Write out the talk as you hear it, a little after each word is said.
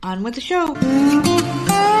On with the show.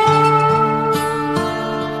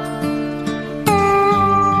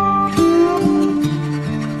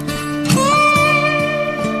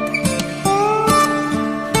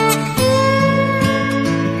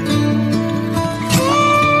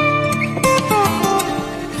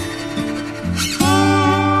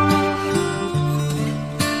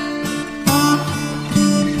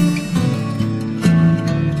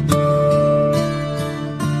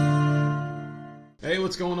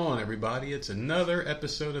 What's going on, everybody? It's another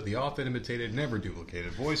episode of the often imitated, never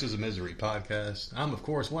duplicated Voices of Misery podcast. I'm, of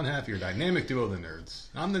course, one half of your dynamic duo, the nerds.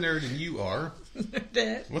 I'm the nerd, and you are...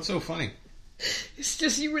 Dad. What's so funny? It's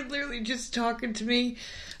just, you were literally just talking to me.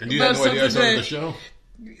 And you had no idea I started the show?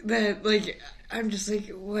 I'm just like,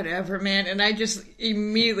 whatever, man. And I just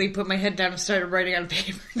immediately put my head down and started writing on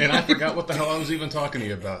paper. And I forgot what the hell I was even talking to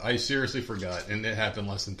you about. I seriously forgot, and it happened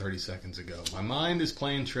less than 30 seconds ago. My mind is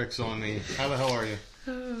playing tricks on me. How the hell are you?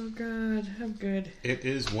 Oh, God. I'm good. It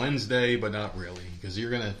is Wednesday, but not really. Because you're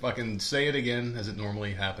going to fucking say it again, as it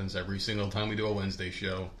normally happens every single time we do a Wednesday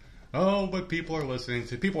show. Oh, but people are listening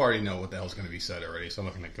to... People already know what the hell's going to be said already, so I'm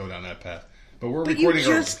not going to go down that path. But we're recording...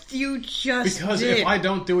 You just because did. If I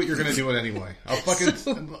don't do it, you're going to do it anyway. I'm going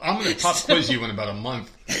to pop quiz you in about a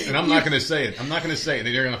month. And I'm not going to say it. I'm not going to say it,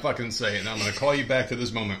 and you're going to fucking say it. And I'm going to call you back to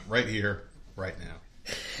this moment right here, right now.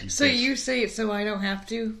 You say it so I don't have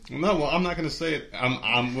to? No, well, I'm not going to say it. What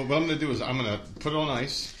I'm going to do is I'm going to put it on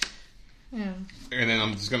ice. Yeah. And then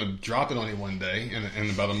I'm just going to drop it on you one day in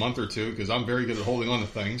about a month or two, because I'm very good at holding on to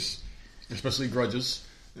things, especially grudges.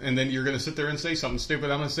 And then you're going to sit there and say something stupid.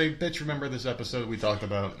 I'm going to say, bitch, remember this episode we talked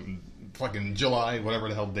about fucking July, whatever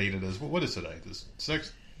the hell date it is. What is today? This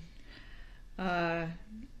 6th?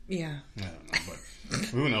 Yeah. I don't know, but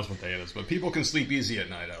who knows what day it is. But people can sleep easy at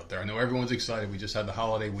night out there. I know everyone's excited. We just had the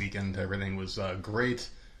holiday weekend. Everything was great.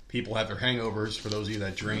 People have their hangovers, for those of you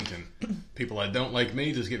that drink. And people that don't, like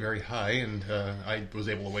me, just get very high. And I was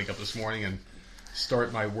able to wake up this morning and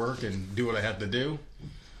start my work and do what I had to do.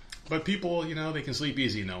 But people, you know, they can sleep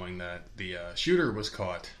easy knowing that the shooter was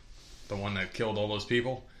caught. The one that killed all those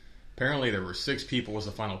people. Apparently there were 6 people was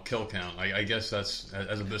the final kill count. I guess that's,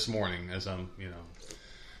 as of this morning, as I'm,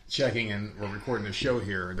 checking and we're recording the show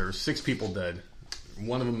here, there's 6 people dead.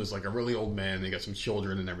 One of them is like a really old man. They got some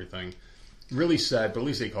children and everything. Really sad, but at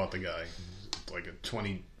least they caught the guy. Like a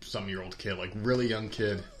 20-something-year-old kid, like really young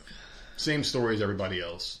kid. Same story as everybody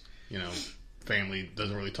else. Family,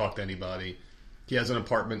 doesn't really talk to anybody. He has an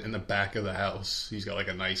apartment in the back of the house. He's got like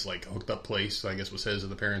a nice, like, hooked up place, I guess was his, that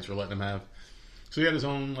the parents were letting him have. So he had his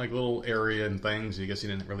own, like, little area and things. I guess he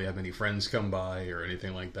didn't really have any friends come by or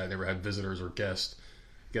anything like that. Never had visitors or guests.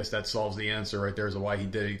 Guess that solves the answer right there as to why he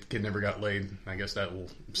did it. Kid never got laid. I guess that will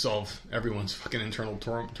solve everyone's fucking internal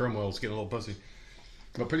turmoil. It's getting a little pussy.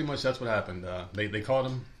 But pretty much that's what happened. They caught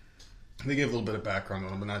him. They gave a little bit of background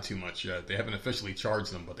on him, but not too much yet. They haven't officially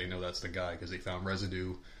charged him, but they know that's the guy because they found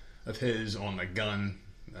residue of his on the gun.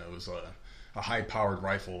 It was a high-powered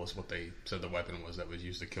rifle is what they said the weapon was that was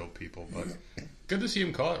used to kill people. But good to see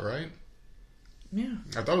him caught, right? Yeah.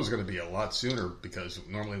 I thought it was going to be a lot sooner because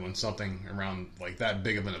normally when something around like that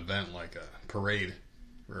big of an event like a parade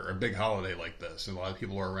or a big holiday like this, and a lot of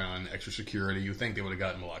people are around, extra security, you think they would have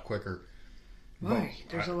gotten him a lot quicker. Why?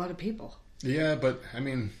 There's a lot of people. Yeah, but I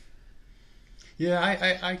mean,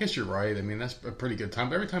 yeah, I guess you're right. I mean, that's a pretty good time.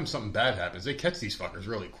 But every time something bad happens, they catch these fuckers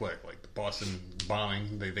really quick. Like the Boston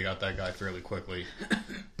bombing, they got that guy fairly quickly.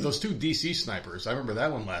 Those 2 DC snipers, I remember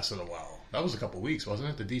that one lasted a while. That was a couple weeks, wasn't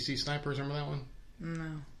it? The DC snipers, remember that one?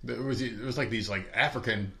 No. It was like these like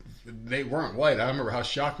African, they weren't white. I remember how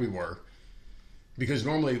shocked we were. Because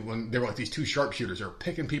normally when they were like these 2 sharpshooters, they were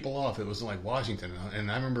picking people off. It was in like Washington.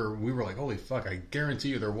 And I remember we were like, holy fuck, I guarantee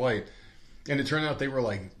you they're white. And it turned out they were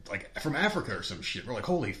like from Africa or some shit. We're like,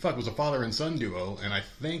 holy fuck, it was a father and son duo. And I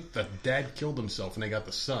think the dad killed himself and they got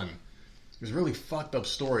the son. It was a really fucked up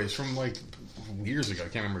story. It's from like years ago. I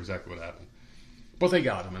can't remember exactly what happened. But they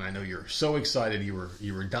got him, and I know you're so excited. You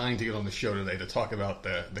were dying to get on the show today to talk about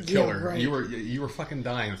the killer. Yeah, right. You were fucking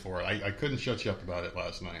dying for it. I couldn't shut you up about it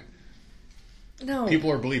last night. No.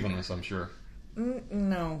 People are believing this, I'm sure.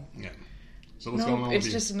 No. Yeah. So what's going on?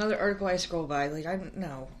 It's just another article I scroll by. Like I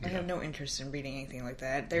have no interest in reading anything like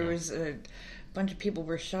that. There was a bunch of people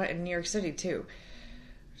were shot in New York City too.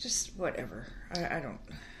 Just whatever. I don't.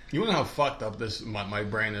 You want to know how fucked up my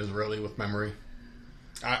brain is really with memory?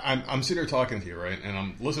 I'm sitting here talking to you, right? And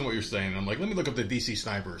I'm listening to what you're saying. And I'm like, let me look up the DC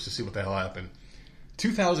snipers to see what the hell happened.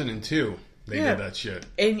 2002, they did that shit.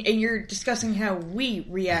 And you're discussing how we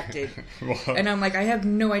reacted. Well, and I'm like, I have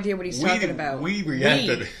no idea what he's talking about. We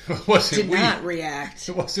reacted. We did not react.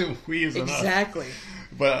 It wasn't we as enough. Exactly.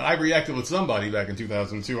 But I reacted with somebody back in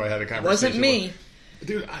 2002. I had a conversation. Wasn't me.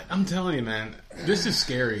 Dude, I'm telling you, man, this is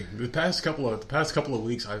scary. The past couple of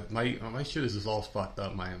weeks, my shit is just all fucked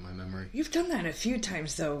up. My memory. You've done that a few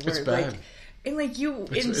times though. Where, It's bad. And like you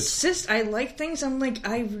insist I like things. I'm like,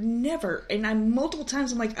 I've never, and I'm multiple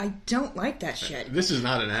times. I'm like, I don't like that shit. This is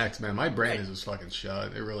not an act, man. My brain is just fucking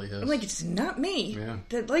shut. It really is. I'm like, it's not me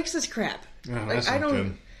that likes this crap. Yeah, like, I don't.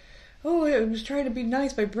 Good. Oh, I was trying to be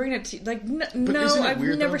nice by bringing it to you. Like, no, I've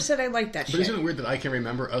never said I like that shit. But isn't it weird that I can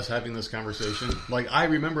remember us having this conversation? Like, I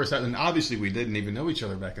remember us having, and obviously we didn't even know each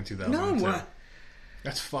other back in 2002. No.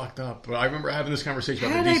 That's fucked up. But I remember having this conversation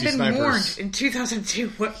about the DC snipers. Had I been warned in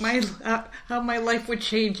 2002 how my life would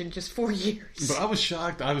change in just 4 years. But I was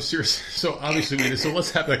shocked. I was serious. So obviously, so let's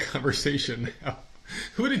have that conversation now.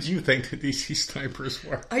 Who did you think the DC snipers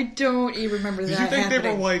were? I don't even remember that. Did you think happening. They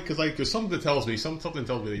were white? Because something tells me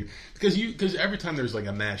because every time there's like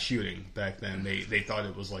a mass shooting back then, they thought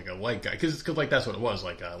it was like a white guy because like that's what it was,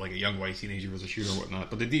 like a young white teenager was a shooter or whatnot.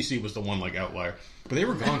 But the DC was the one like outlier. But they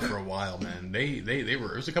were gone for a while, man. They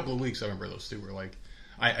were. It was a couple of weeks. I remember those two were like.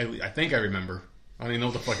 I think I remember. I don't even know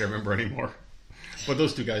what the fuck I remember anymore. But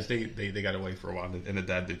those two guys, they got away for a while, and the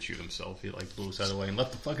dad did shoot himself. He like blew his head away and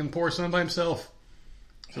left the fucking poor son by himself.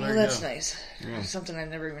 So that's nice. Yeah. Something I've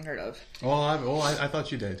never even heard of. I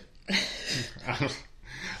thought you did.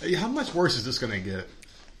 How much worse is this going to get?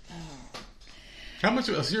 How much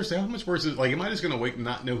worse is like? Am I just going to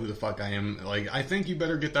not know who the fuck I am? Like, I think you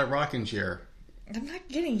better get that rocking chair. I'm not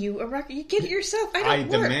getting you a rocking. You get it yourself. I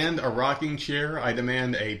demand a rocking chair. I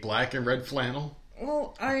demand a black and red flannel.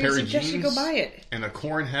 Well, I suggest you go buy it. And a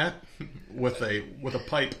corn hat with a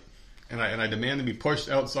pipe. And I demand to be pushed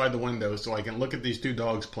outside the window so I can look at these two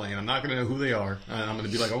dogs playing. I'm not going to know who they are. And I'm going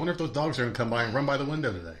to be like, I wonder if those dogs are going to come by and run by the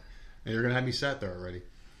window today. And you're going to have me sat there already.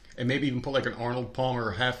 And maybe even put like an Arnold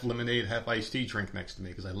Palmer half lemonade, half iced tea drink next to me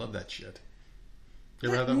because I love that shit. You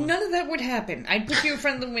ever had that one? None of that would happen. I'd put you in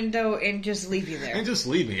front of the window and just leave you there. And just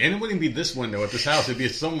leave me. And it wouldn't be this window at this house. It'd be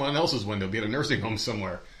at someone else's window. It'd be at a nursing home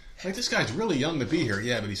somewhere. Like, this guy's really young to be here.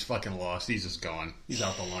 Yeah, but he's fucking lost. He's just gone. He's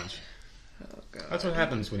out to lunch. Oh, God. That's what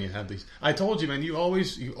happens when you have these. I told you, man. You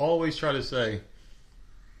always try to say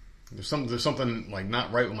there's something like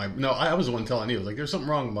not right with my. No, I was the one telling you. Like, there's something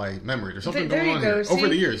wrong with my memory. There's something going on here. Over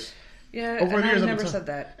the years. Yeah, over the years, I never said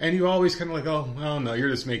that. And you always kind of like, oh, well, no, you're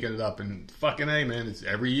just making it up. And fucking A, man, it's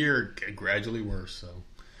every year gradually worse. So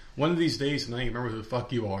one of these days, tonight, you remember who the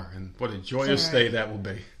fuck you are, and what a joyous day that will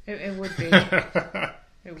be. It would be.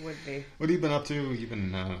 It would be. What have you been up to? You've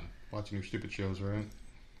been watching your stupid shows, right?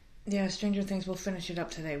 Yeah, Stranger Things. We'll finish it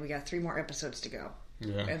up today. We got 3 more episodes to go.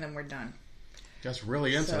 Yeah. And then we're done. That's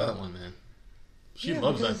really into that one, man. She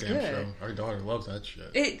loves that damn show. Our daughter loves that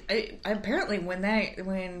shit. It apparently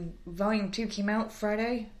when Volume 2 came out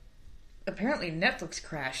Friday, apparently Netflix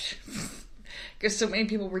crashed because so many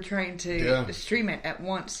people were trying to stream it at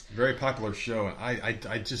once. Very popular show, and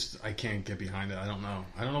I can't get behind it. I don't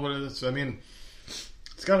know what it is. I mean,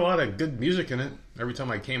 it's got a lot of good music in it. Every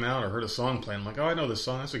time I came out or heard a song playing, I'm like, oh, I know this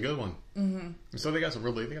song. That's a good one. Mm-hmm. And so they got a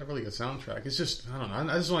really good soundtrack. It's just, I don't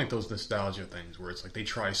know. I just don't like those nostalgia things where it's like they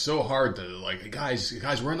try so hard to, like, guys,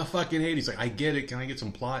 we're in the fucking 80s. Like, I get it. Can I get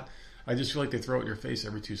some plot? I just feel like they throw it in your face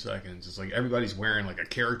every 2 seconds. It's like everybody's wearing like a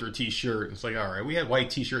character t-shirt. It's like, all right, we had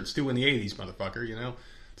white t-shirts too in the 80s, motherfucker, you know?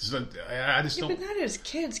 I just don't. But not as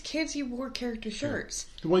kids. Kids, you wore character shirts.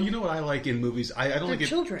 Yeah. Well, you know what I like in movies? I don't like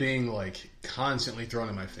children. It being like constantly thrown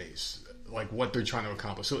in my face, like what they're trying to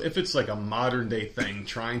accomplish. So if it's like a modern day thing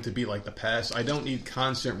trying to be like the past, I don't need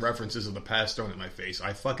constant references of the past thrown in my face.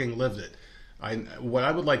 I fucking lived it. What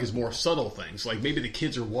I would like is more subtle things. Like maybe the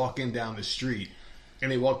kids are walking down the street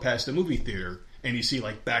and they walk past a movie theater. And you see,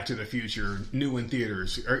 like, Back to the Future, new in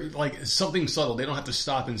theaters, or, like, something subtle. They don't have to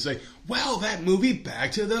stop and say, well, that movie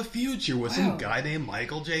Back to the Future with some guy named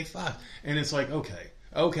Michael J. Fox. And it's like, okay,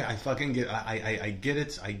 I fucking get it. I get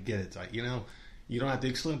it. You know, you don't have to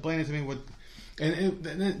explain it to me. And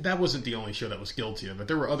that wasn't the only show that was guilty of it.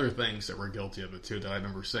 There were other things that were guilty of it, too, that I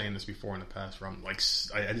remember saying this before in the past, where I'm, like,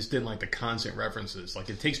 I just didn't like the constant references. Like,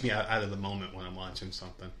 it takes me out of the moment when I'm watching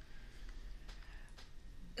something.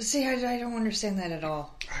 See, I don't understand that at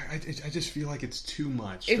all. I just feel like it's too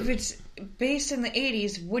much. If it's based in the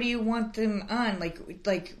 80s, what do you want them on?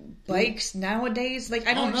 Like bikes nowadays? Like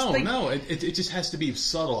I don't know. It just has to be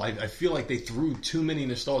subtle. I feel like they threw too many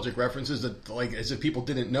nostalgic references that, like, as if people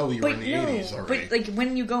didn't know you were in the 80s already. But like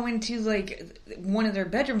when you go into like one of their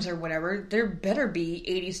bedrooms or whatever, there better be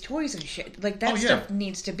 80s toys and shit. Like that stuff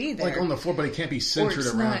needs to be there. Like on the floor, but it can't be centered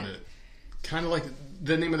around it. kind of like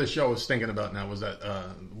the name of the show I was thinking about now was that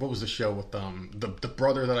what was the show with the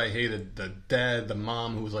brother that I hated, the dad, the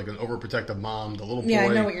mom who was like an overprotective mom, the little boy. Yeah, I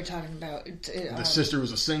know what you're talking about. The sister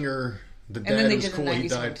was a singer. The and dad then they was did cool. the 90s He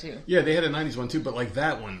died. one too. Yeah, they had a 90s one too, but like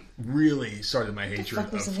that one really started my hatred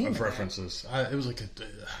fuck was the name of of references. It was like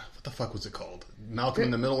what the fuck was it called? Malcolm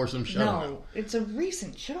in the Middle or some show? No, it's a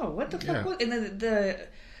recent show. What the fuck was? And then the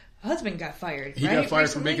husband got fired. He right? got fired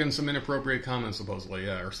Recently? for making some inappropriate comments, supposedly,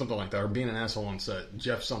 yeah, or something like that, or being an asshole on set.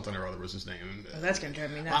 Jeff something or other was his name. Oh, that's gonna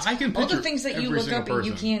drive me nuts. I can all picture the things that you every look single up and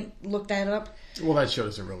you person. can't look that up. Well, that show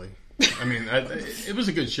doesn't really. I mean, it was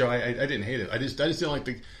a good show. I didn't hate it. I just didn't like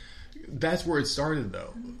the. That's where it started,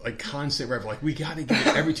 though. Like constant rev. Like we got to get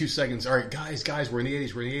it every 2 seconds. All right, guys, we're in the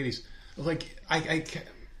 80s. We're in the 80s. Like I can't.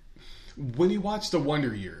 When you watch the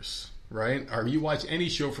Wonder Years, right, or you watch any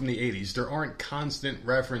show from the 80s, there aren't constant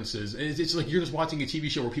references. It's like you're just watching a TV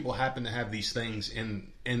show where people happen to have these things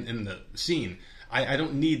in the scene. I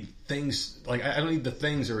don't need things like I don't need the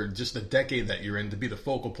things or just the decade that you're in to be the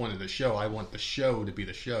focal point of the show. I want the show to be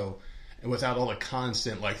the show, and without all the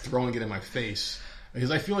constant like throwing it in my face. Because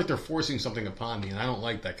I feel like they're forcing something upon me, and I don't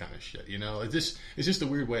like that kind of shit. You know, it's just a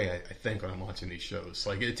weird way I think when I'm watching these shows.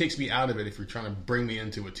 Like it takes me out of it if you're trying to bring me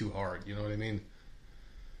into it too hard. You know what I mean?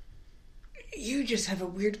 You just have a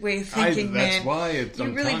weird way of thinking, that's man. why it's.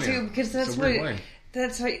 You really do, because that's what. Way.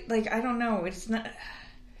 That's why. Like I don't know. It's not.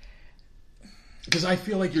 Because I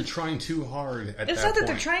feel like you're trying too hard at that point. It's not that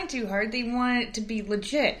they're trying too hard. They want it to be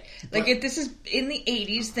legit. Like, if this is in the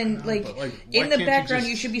 80s, then, in the background,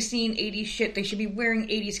 you should be seeing 80s shit. They should be wearing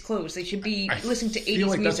 80s clothes. They should be listening to 80s music. I feel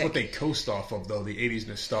like that's what they coast off of, though, the 80s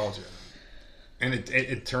nostalgia. And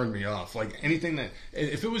it turned me off. Like, anything that...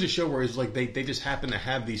 If it was a show where it's like they just happen to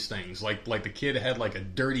have these things, like the kid had, like, a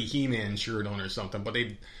dirty He-Man shirt on or something, but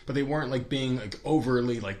they weren't, like, being, like,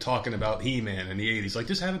 overly, like, talking about He-Man in the 80s. Like,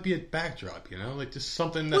 just have it be a backdrop, you know? Like, just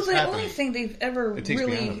something that's happening. Well, the only thing they've ever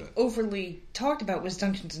really overly talked about was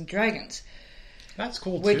Dungeons and Dragons. That's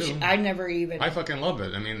cool, too. Which I never even... I fucking love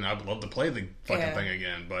it. I mean, I'd love to play the fucking thing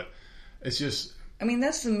again, but it's just... I mean,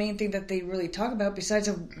 that's the main thing that they really talk about, besides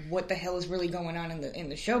of what the hell is really going on in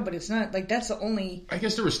the show. But it's not like that's the only. I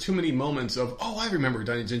guess there was too many moments of, oh, I remember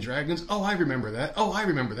Dungeons and Dragons. Oh, I remember that. Oh, I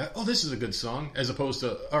remember that. Oh, this is a good song. As opposed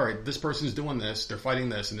to, all right, this person's doing this, they're fighting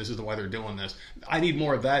this, and this is why they're doing this. I need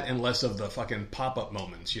more of that and less of the fucking pop up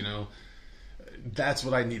moments. You know, that's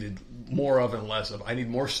what I needed more of and less of. I need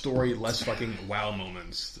more story, less fucking wow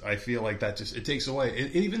moments. I feel like that just it takes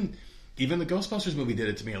away. Even the Ghostbusters movie did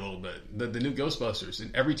it to me a little bit. The new Ghostbusters.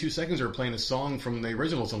 And every 2 seconds they were playing a song from the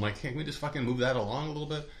originals. I'm like, hey, can we just fucking move that along a little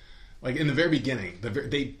bit? Like, in the very beginning. The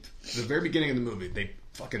very beginning of the movie, they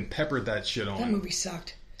fucking peppered that shit on. That movie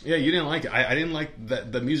sucked. Yeah, you didn't like it. I didn't like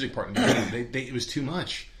the music part in the beginning. It was too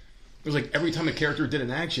much. It was like every time a character did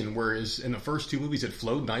an action, whereas in the first 2 movies it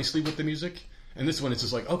flowed nicely with the music. And this one, it's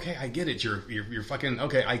just like, okay, I get it. You're fucking,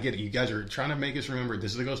 okay, I get it. You guys are trying to make us remember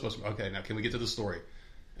this is the Ghostbusters. Okay, now can we get to the story?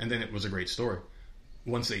 And then it was a great story.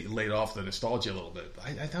 Once they laid off the nostalgia a little bit.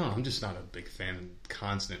 I don't know. I'm just not a big fan of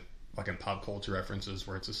constant fucking pop culture references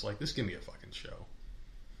where it's just like, this give me a fucking show.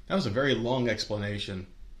 That was a very long explanation.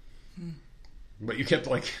 But you kept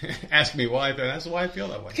like asking me why. That's why I feel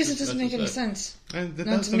that way. Because it doesn't make any sense. It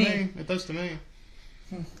does to me. It does to me.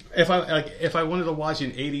 If I wanted to watch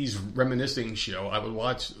an 80s reminiscing show, I would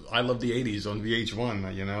watch I Love the 80s on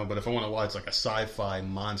VH1, you know. But if I want to watch like a sci-fi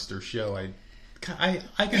monster show, I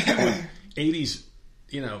can do 80s,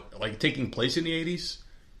 you know, like taking place in the 80s,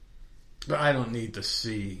 but I don't need to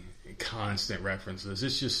see constant references.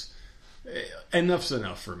 It's just enough's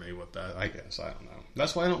enough for me with that, I guess. I don't know.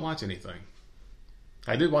 That's why I don't watch anything.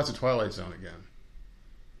 I did watch The Twilight Zone again.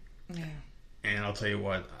 Yeah. And I'll tell you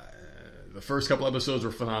what, the first couple episodes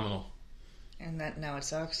were phenomenal. And that now it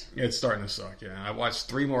sucks? It's starting to suck, yeah. I watched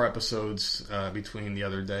 3 more episodes between the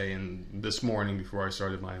other day and this morning before I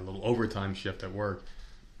started my little overtime shift at work.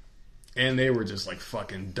 And they were just like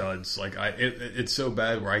fucking duds. Like it's so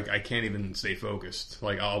bad where I can't even stay focused.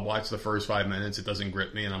 Like I'll watch the first 5 minutes, it doesn't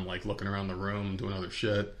grip me, and I'm like looking around the room doing other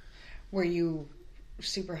shit. Were you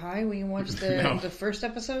super high when you watched the first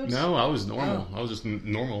episodes? No, I was normal. I was just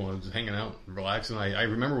normal. I was just hanging out, relaxing. I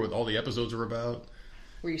remember what all the episodes were about.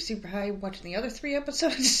 Were you super high watching the other 3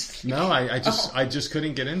 episodes? No, I just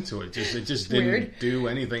couldn't get into it. It just didn't do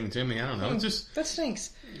anything to me. I don't know. It just that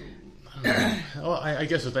stinks. Well, I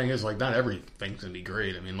guess the thing is, like, not everything's gonna be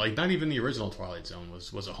great. I mean, like, not even the original Twilight Zone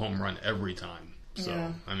was a home run every time. So,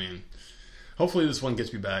 yeah. I mean, hopefully this one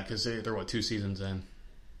gets me back because they're what 2 seasons in.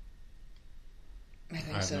 I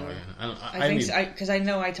think so. No I think so because I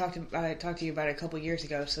know I talked to you about it a couple years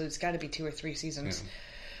ago, so it's got to be 2 or 3 seasons.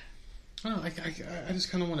 I don't know, I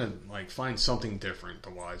just kind of want to like find something different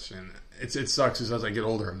to watch, and it sucks as I get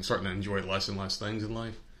older, I'm starting to enjoy less and less things in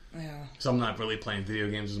life. Yeah. So I'm not really playing video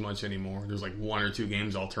games as much anymore. There's like 1 or 2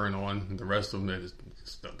 games I'll turn on, and the rest of them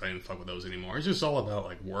I didn't fuck with those anymore. It's just all about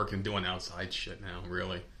like work and doing outside shit now,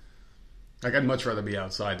 really. Like I'd much rather be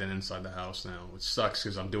outside than inside the house now, which sucks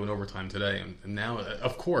because I'm doing overtime today, and now,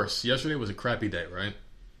 of course, yesterday was a crappy day, right?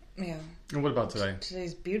 Yeah. And what about today?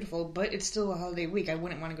 Today's beautiful, but it's still a holiday week. I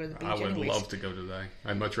wouldn't want to go to the beach I would anyways. love to go today.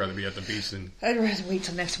 I'd much rather be at the beach than... I'd rather wait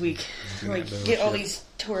till next week. Like, get all these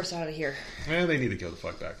tourists out of here. Yeah, they need to go the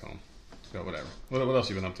fuck back home. So, whatever. What else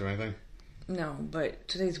you been up to? Anything? No, but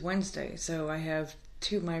today's Wednesday, so I have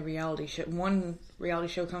 2 of my reality show. One reality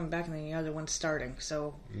show coming back, and then the other one starting.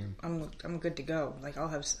 So I'm good to go. Like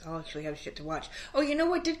I'll actually have shit to watch. Oh, you know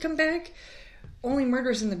what did come back? Only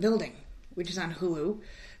Murders in the Building, which is on Hulu.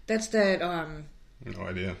 That's that. No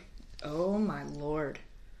idea. Oh my lord!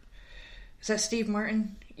 Is that Steve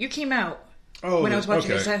Martin? You came out when I was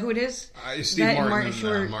watching. Okay. Is that who it is? Steve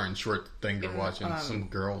Martin Short thing you're watching. Some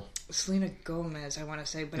girl. Selena Gomez, I want to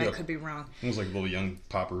say, but I could be wrong. It was like little young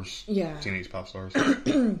poppers. Yeah. Teenage pop stars.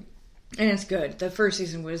 And it's good. The first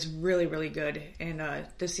season was really, really good. And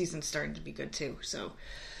this season's starting to be good, too. So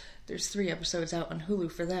there's 3 episodes out on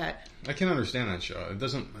Hulu for that. I can't understand that show. It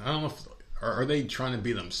doesn't... I don't know if... Are they trying to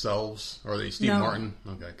be themselves? Or are they Steve Martin?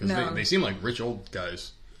 Okay. Because they seem like rich old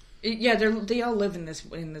guys. Yeah, they all live in this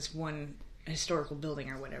one historical building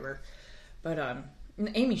or whatever. But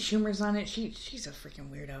Amy Schumer's on it. She's a freaking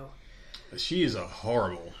weirdo. She is a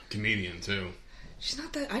horrible comedian, too. She's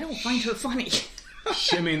not that... I don't find her funny.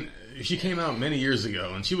 She came out many years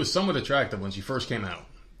ago, and she was somewhat attractive when she first came out.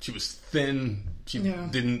 She was thin. She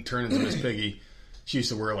didn't turn into Miss Piggy. She used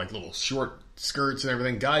to wear, like, little short skirts and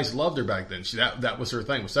everything. Guys loved her back then. That was her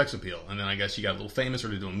thing, was sex appeal. And then I guess she got a little famous,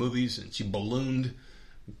 started doing movies, and she ballooned,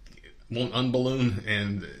 won't unballoon,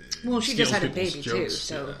 and... Well, she just had a baby too,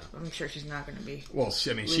 so I'm sure she's not going to be. Well,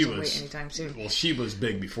 she was anytime soon. Well, she was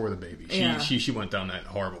big before the baby. She went down that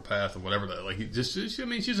horrible path or whatever.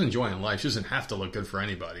 She's enjoying life. She doesn't have to look good for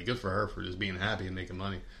anybody. Good for her for just being happy and making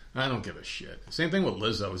money. I don't give a shit. Same thing with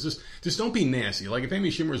Lizzo. It's just don't be nasty. Like if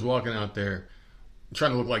Amy Schumer's walking out there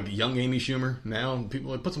trying to look like young Amy Schumer, now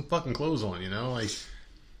people like put some fucking clothes on. You know, like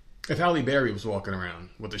if Halle Berry was walking around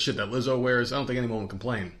with the shit that Lizzo wears, I don't think anyone would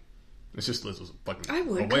complain. It's just Lizzo's fucking I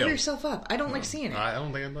would. Cover yourself up. I don't like seeing it. I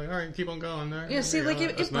don't think I'm like, all right, keep on going there. Yeah, see, like,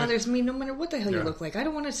 it bothers me no matter what the hell you look like. I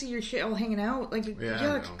don't want to see your shit all hanging out. Like,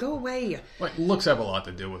 yuck, go away. Like, looks have a lot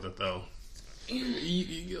to do with it, though.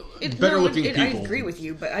 Better looking people... I agree with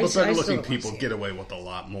you, but better looking people get away with a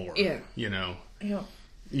lot more. Yeah. You know? Yeah.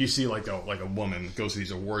 You see, like a woman goes to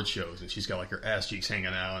these award shows, and she's got, like, her ass cheeks hanging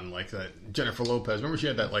out, and, like, that Jennifer Lopez. Remember she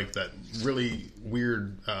had that, like, that really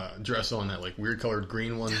weird dress on, that, like, weird colored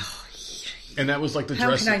green one? And that was like the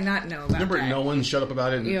dress. How could I not know about Remember, that? no one shut up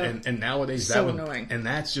about it, and nowadays so annoying. And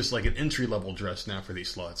that's just like an entry level dress now for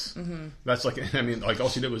these sluts. Mm-hmm. That's like, I mean, like all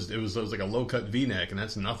she did was it was like a low cut V neck, and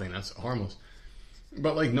that's nothing. That's harmless.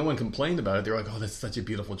 But like no one complained about it. They were like, "Oh, that's such a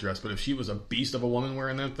beautiful dress." But if she was a beast of a woman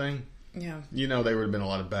wearing that thing, you know, there would have been a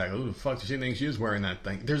lot of bag. Who the fuck does she think she is wearing that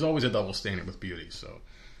thing? There's always a double standard with beauty, so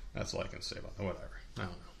that's all I can say about that. Whatever. I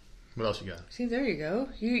don't know. What else you got? See, there you go.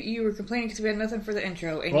 You were complaining because we had nothing for the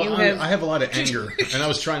intro, and I have a lot of anger, and I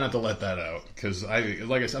was trying not to let that out because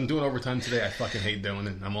like I said, I'm doing overtime today. I fucking hate doing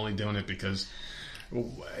it. I'm only doing it because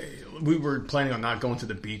we were planning on not going to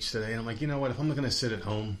the beach today, and I'm like, you know what? If I'm going to sit at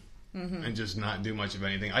home and just not do much of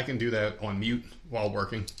anything, I can do that on mute while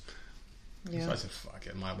working. Yeah. So I said, fuck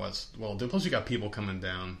it. Well, plus you got people coming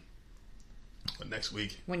down. But next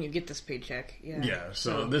week, when you get this paycheck,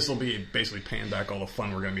 so this will be basically paying back all the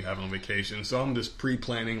fun we're going to be having on vacation. So I'm just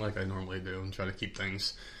pre-planning like I normally do and try to keep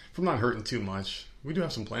things from not hurting too much. We do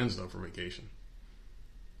have some plans though for vacation.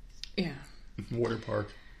 Yeah, water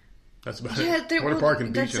park. That's about it. Water park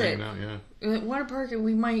and beach hanging out. Yeah, water park, and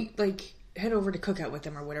we might like head over to Cookout with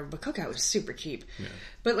them or whatever. But Cookout was super cheap. Yeah.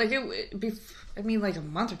 But like like a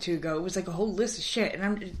month or two ago, it was like a whole list of shit,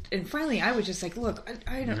 and finally I was just like, look,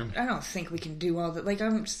 I don't think we can do all that. Like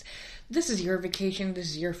this is your vacation, this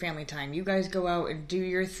is your family time. You guys go out and do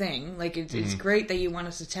your thing. Like it's great that you want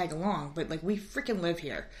us to tag along, but like we freaking live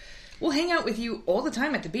here. We'll hang out with you all the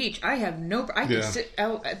time at the beach. I can sit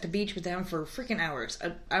out at the beach with them for freaking hours.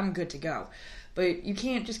 I'm good to go. But you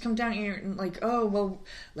can't just come down here and like, oh, well,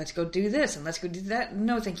 let's go do this and let's go do that.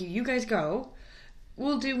 No, thank you. You guys go.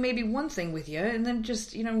 We'll do maybe one thing with you and then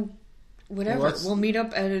just, whatever. Well, we'll meet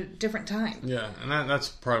up at a different time. Yeah, and that's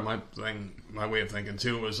part of my thing, my way of thinking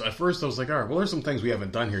too, was at first I was like, all right, well, there's some things we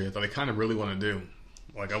haven't done here yet that I kind of really want to do.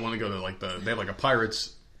 Like, I want to go to they have like a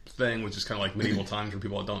Pirates thing, which is kind of like medieval times for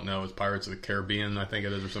people that don't know. It's Pirates of the Caribbean, I think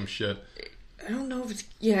it is, or some shit. I don't know if it's...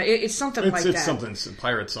 Yeah, it's something like that. It's something.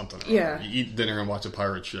 Pirates something. Yeah. You eat dinner and watch a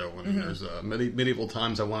pirate show. And there's medieval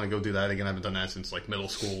times. I want to go do that again. I haven't done that since like middle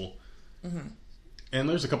school. Mm-hmm. And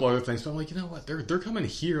there's a couple other things. But I'm like, you know what? They're coming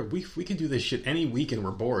here. We can do this shit any week and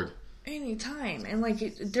we're bored. Anytime. And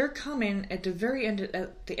like they're coming at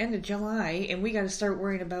the end of July, and we got to start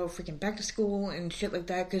worrying about freaking back to school and shit like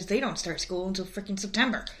that because they don't start school until freaking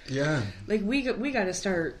September. Yeah. Like we got to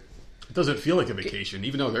start... It doesn't feel like a vacation.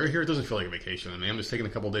 Even though they're here, it doesn't feel like a vacation. I mean, I'm just taking a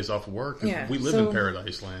couple of days off of work. Yeah, we live in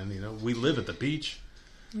Paradise Land, you know. We live at the beach.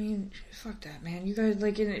 I mean, fuck that, man. You guys,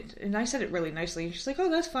 like, and I said it really nicely. She's like, oh,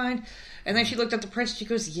 that's fine. And then she looked at the price and she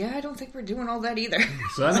goes, yeah, I don't think we're doing all that either.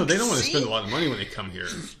 So I know they don't want to spend a lot of money when they come here.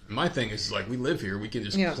 My thing is, like, we live here. We can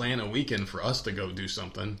just plan a weekend for us to go do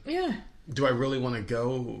something. Yeah. Do I really want to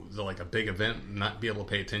go to like a big event and not be able to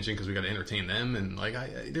pay attention because we got to entertain them? And like,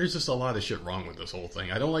 there's just a lot of shit wrong with this whole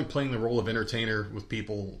thing. I don't like playing the role of entertainer with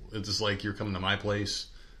people. It's just like you're coming to my place.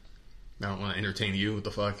 I don't want to entertain you. What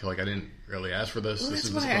the fuck? Like, I didn't really ask for this. Well, this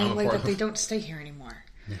that's is why I like that they don't stay here anymore.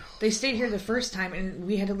 Yeah. They stayed here the first time, and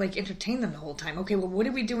we had to like entertain them the whole time. Okay, well, what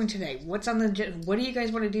are we doing today? What's on the? What do you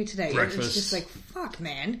guys want to do today? Breakfast. It's just like, fuck,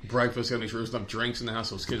 man. Breakfast. Got to make sure there's enough drinks in the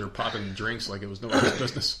house. Those kids are popping drinks like it was nobody's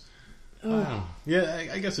business. Oh. Yeah,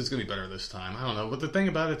 I guess it's going to be better this time. I don't know. But the thing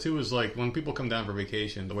about it, too, is like when people come down for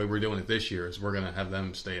vacation, the way we're doing it this year is we're going to have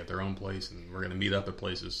them stay at their own place and we're going to meet up at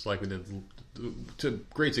places like we did to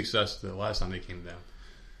great success the last time they came down.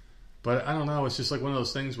 But I don't know. It's just like one of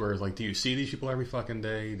those things where, like, do you see these people every fucking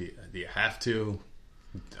day? Do you have to?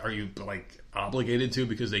 Are you, like, obligated to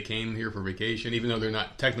because they came here for vacation? Even though they're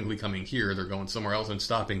not technically coming here, they're going somewhere else and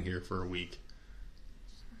stopping here for a week.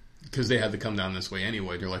 Because they had to come down this way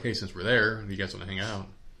anyway. They're like, hey, since we're there, you guys want to hang out?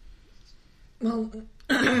 Well,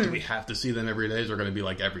 do we have to see them every day? Is it going to be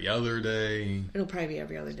like every other day? It'll probably be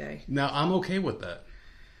every other day. Now, I'm okay with that.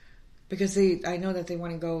 Because I know that they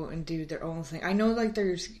want to go and do their own thing. I know, like,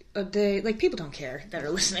 there's a day... Like, people don't care that are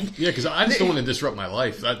listening. Yeah, because I just don't want to disrupt my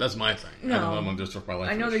life. That's my thing. No. I don't want to disrupt my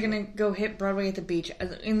life. I know they're going to go hit Broadway at the beach.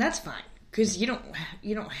 And that's fine. Because you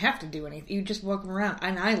don't have to do anything. You just walk around.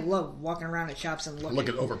 And I love walking around at shops and looking. Look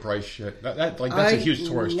at overpriced shit. That's a huge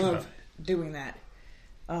tourist trap. I love doing that.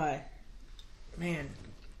 Man,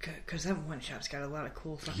 because that one shop's got a lot of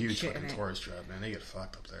cool fucking huge shit in it. Huge fucking tourist trap, man. They get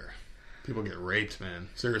fucked up there. People get raped, man.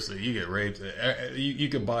 Seriously, you get raped. You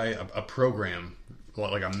could buy a program,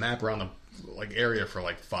 like a map around the area for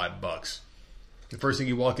like $5. The first thing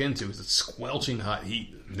you walk into is it's squelching hot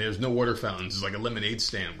heat. There's no water fountains. It's like a lemonade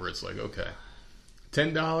stand where it's like, okay,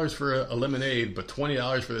 $10 for a lemonade, but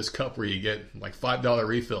 $20 for this cup where you get like $5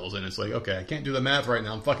 refills. And it's like, okay, I can't do the math right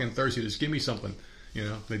now. I'm fucking thirsty. Just give me something. You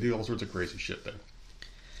know, they do all sorts of crazy shit there.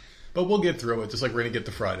 But we'll get through it, just like we're going to get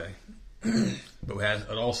to Friday. But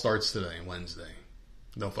it all starts today, Wednesday.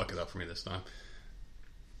 Don't fuck it up for me this time.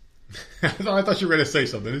 I thought you were going to say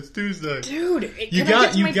something. It's Tuesday. Dude, you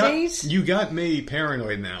got me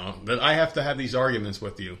paranoid now that I have to have these arguments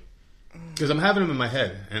with you. Because I'm having them in my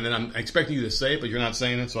head. And then I'm expecting you to say it, but you're not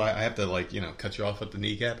saying it. So I have to, cut you off at the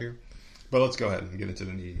kneecap here. But let's go ahead and get into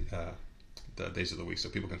the days of the week so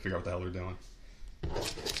people can figure out what the hell they're doing.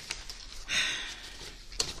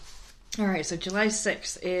 Alright, so July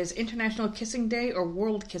 6th is International Kissing Day or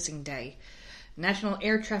World Kissing Day. National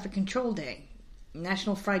Air Traffic Control Day.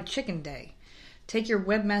 National Fried Chicken Day. Take Your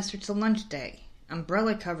Webmaster to Lunch Day.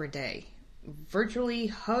 Umbrella Cover Day. Virtually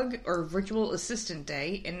Hug or Virtual Assistant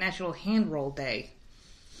Day. And National Hand Roll Day.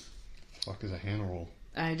 Fuck is a hand roll?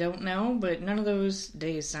 I don't know, but none of those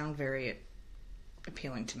days sound very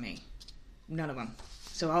appealing to me. None of them.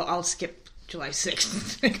 So I'll skip July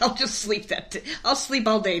 6th. I'll just sleep that day. I'll sleep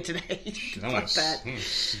all day today. Fuck that.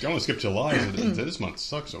 I want to skip July. This month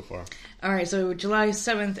sucks so far. Alright, so July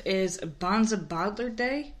 7th is Bonza Bottler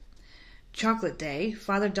Day, Chocolate Day,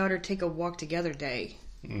 Father-Daughter Take a Walk Together Day,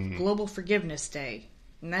 Global Forgiveness Day,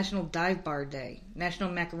 National Dive Bar Day,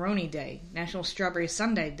 National Macaroni Day, National Strawberry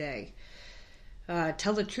Sundae Day,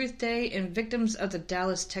 Tell the Truth Day, and Victims of the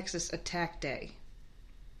Dallas, Texas Attack Day.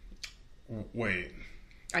 Wait.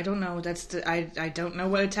 I don't know. I don't know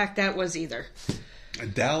what attack that was either.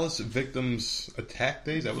 Dallas Victims Attack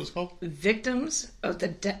Day? Is that what it's called? Victims of the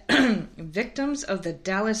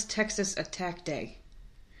Dallas, Texas Attack Day.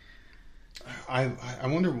 I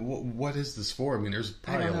wonder what is this for? I mean, there's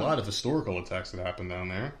probably a lot of historical attacks that happened down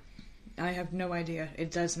there. I have no idea.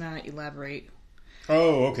 It does not elaborate.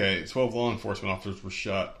 Oh, okay. 12 law enforcement officers were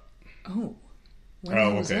shot. Oh.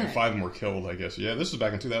 When was that? 5 of them were killed, I guess. Yeah, this was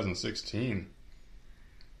back in 2016.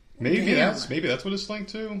 Maybe that's what it's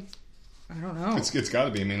linked to. I don't know. It's got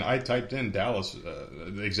to be. I mean, I typed in Dallas,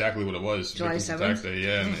 exactly what it was. July 7th?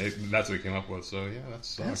 Yeah, and that's what we came up with. So, yeah, that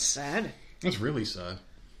sucks. That's sad. That's really sad.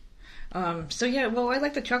 So, yeah, well, I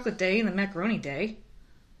like the chocolate day and the macaroni day.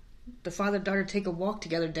 The father-daughter take a walk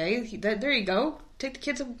together day. There you go. Take the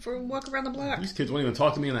kids for a walk around the block. These kids won't even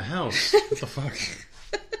talk to me in the house. What the fuck?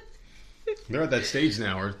 They're at that stage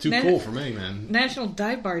now. Or too cool for me, man. National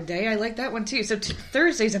Dive Bar Day. I like that one, too. So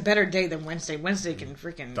Thursday's a better day than Wednesday. Wednesday can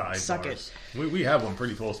freaking suck bars. it. We have one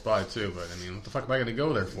pretty close by, too. But, I mean, what the fuck am I going to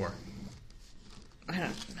go there for? I don't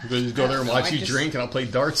know. Just go there and watch you drink and I'll play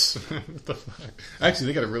darts? What the fuck? Actually,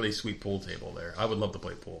 they got a really sweet pool table there. I would love to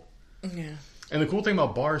play pool. Yeah. And the cool thing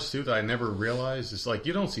about bars, too, that I never realized is, like,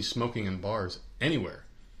 you don't see smoking in bars anywhere.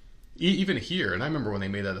 Even here. And I remember when they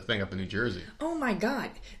made that a thing up in New Jersey. Oh, my God.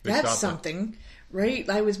 That's something, right?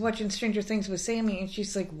 I was watching Stranger Things with Sammy, and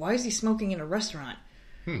she's like, why is he smoking in a restaurant?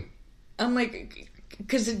 I'm like,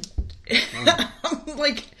 because I'm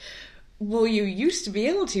like, well, you used to be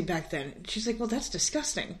able to back then. She's like, well, that's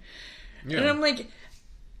disgusting. Yeah. And I'm like,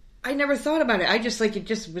 I never thought about it. I just, like, it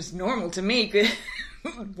just was normal to me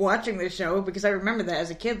watching the show, because I remember that as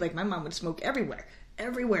a kid, like, my mom would smoke everywhere.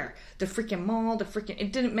 Everywhere. The freaking mall,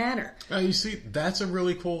 it didn't matter. You see, that's a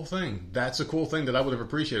really cool thing. That's a cool thing that I would have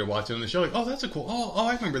appreciated watching on the show. Like, oh, that's a cool,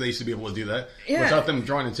 I remember they used to be able to do that without them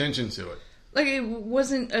drawing attention to it. Like, it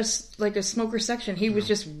wasn't a smoker section. He was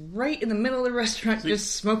just right in the middle of the restaurant,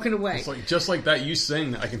 just smoking away. It's like, just like that, you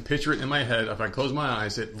saying that, I can picture it in my head. If I close my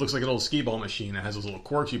eyes, it looks like an old skee ball machine. It has those little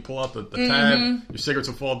corks. You pull out the tab, your cigarettes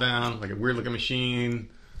will fall down, like a weird looking machine.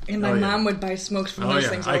 And my mom would buy smokes from those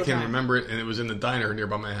things all the time. I can remember it, and it was in the diner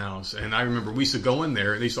nearby my house. And I remember we used to go in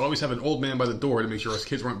there, and they used to always have an old man by the door to make sure us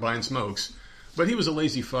kids weren't buying smokes. But he was a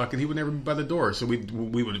lazy fuck, and he would never be by the door. So we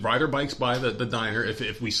would ride our bikes by the diner.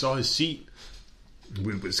 If we saw his seat,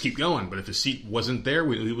 we would just keep going. But if his seat wasn't there,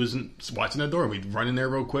 he wasn't watching the door. We'd run in there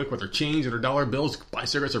real quick with our change and our dollar bills, buy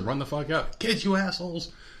cigarettes, and run the fuck out. Kids, you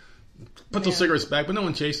assholes. Put those cigarettes back. But no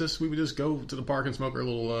one chased us. We would just go to the park and smoke our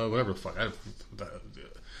little, whatever the fuck.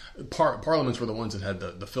 Parliaments were the ones that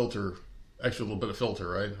had the filter, extra little bit of filter,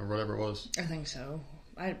 right? Or whatever it was. I think so.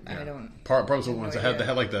 I don't... Parliaments were the ones that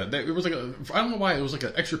had like it was like I don't know why, it was like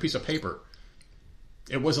an extra piece of paper.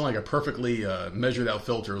 It wasn't like a perfectly measured out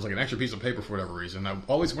filter. It was like an extra piece of paper for whatever reason. I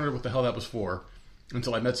always wondered what the hell that was for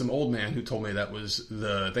until I met some old man who told me that was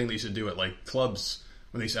the thing they used to do at like clubs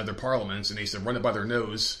when they used to have their parliaments, and they used to run it by their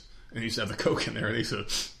nose. And they used to have the coke in there, and they used to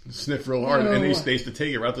sniff real hard. And they used to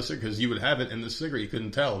take it right out the cigarette, because you would have it in the cigarette. You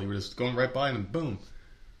couldn't tell. You were just going right by, and boom.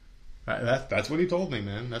 That's what he told me,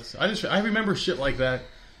 man. I remember shit like that,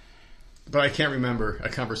 but I can't remember a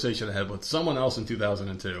conversation I had with someone else in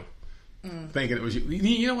 2002. Thinking it was you.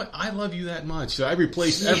 You know what? I love you that much. So I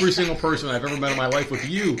replaced every single person I've ever met in my life with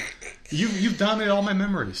you. You've dominated all my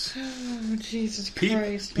memories. Oh, Jesus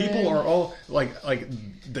Christ. People are all like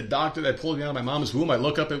the doctor that pulled me out of my mom's womb. I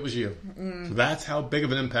look up, it was you. That's how big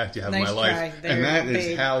of an impact you have in my life. And that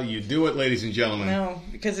is how you do it, ladies and gentlemen. No,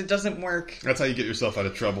 because it doesn't work. That's how you get yourself out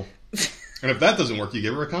of trouble. And if that doesn't work, you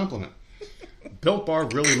give her a compliment. Built Bar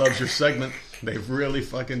really loves your segment. They really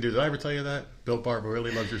fucking do. Did I ever tell you that? Built Bar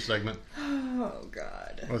really loves your segment. Oh,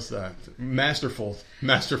 God. What's that? Masterful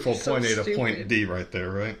so point A to point D right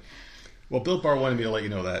there, right? Well, Built Bar wanted me to let you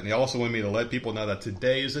know that. And he also wanted me to let people know that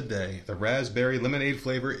today is a day. The raspberry lemonade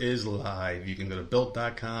flavor is live. You can go to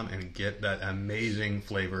Built.com and get that amazing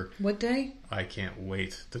flavor. What day? I can't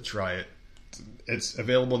wait to try it. It's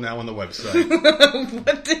available now on the website.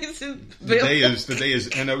 What day is it available? The day is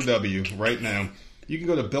NOW right now. You can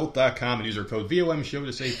go to Built.com and use our code VOMSHOW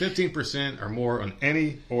to save 15% or more on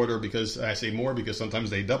any order, because I say more because sometimes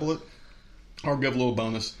they double it. Or give a little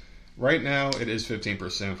bonus. Right now, it is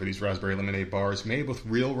 15% for these raspberry lemonade bars made with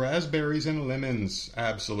real raspberries and lemons.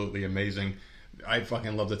 Absolutely amazing. I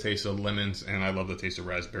fucking love the taste of lemons, and I love the taste of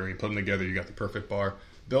raspberry. Put them together, you got the perfect bar.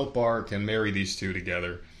 Built Bar can marry these two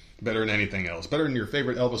together better than anything else. Better than your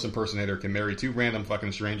favorite Elvis impersonator can marry two random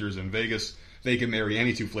fucking strangers in Vegas. They can marry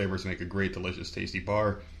any two flavors to make a great, delicious, tasty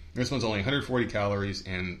bar. This one's only 140 calories,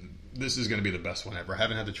 and this is going to be the best one ever. I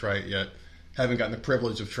haven't had to try it yet. Haven't gotten the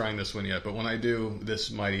privilege of trying this one yet, but when I do,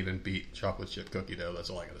 this might even beat chocolate chip cookie dough.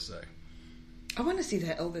 That's all I got to say. I want to see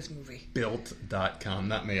that Elvis movie. Built.com.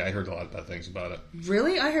 Not me. I heard a lot of bad things about it.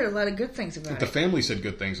 Really? I heard a lot of good things about it. The family said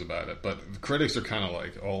good things about it, but the critics are kind of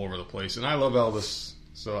like all over the place. And I love Elvis,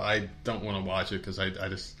 so I don't want to watch it because I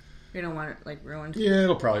just... You don't want it, like, ruined? Yeah,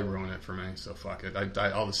 it'll probably ruin it for me, so fuck it.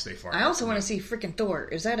 I'll just stay far. I also want to see freaking Thor.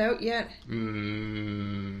 Is that out yet?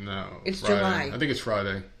 No. It's Friday. July. I think it's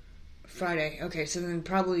Friday. Friday. Okay, so then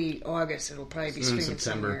probably August. It'll probably be streaming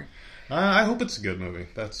somewhere. I hope it's a good movie.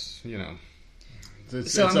 That's,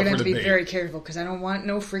 So I'm going to have to be very careful because I don't want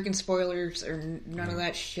no freaking spoilers or none of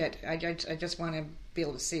that shit. I just want to be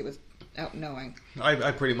able to see it without knowing.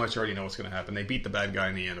 I pretty much already know what's going to happen. They beat the bad guy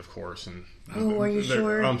in the end, of course. And are you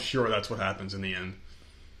sure? I'm sure that's what happens in the end.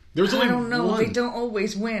 There's only I don't know. one. They don't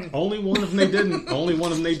always win. Only one of them they didn't. Only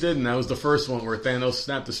one of them they didn't. That was the first one where Thanos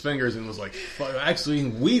snapped his fingers and was like, actually,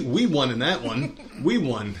 we won in that one. We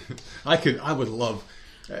won. I would love...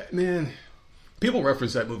 Man, people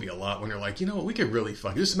reference that movie a lot when they're like, you know what, we could really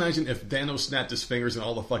fuck... Just imagine if Thanos snapped his fingers and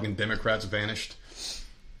all the fucking Democrats vanished.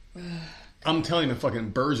 I'm telling you, fucking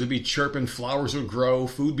birds would be chirping, flowers would grow,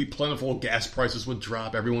 food would be plentiful, gas prices would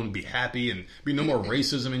drop, everyone would be happy, and be no more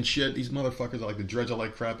racism and shit. These motherfuckers are like the dredge of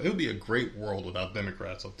like crap. It would be a great world without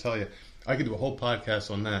Democrats, I'll tell you. I could do a whole podcast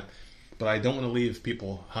on that, but I don't want to leave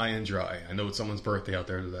people high and dry. I know it's someone's birthday out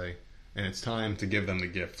there today, and it's time to give them the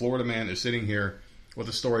gift. Florida Man is sitting here with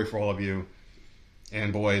a story for all of you,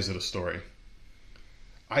 and boy, is it a story.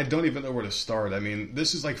 I don't even know where to start. I mean,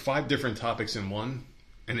 this is like 5 different topics in one.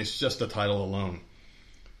 And it's just the title alone.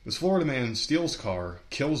 This Florida man steals car,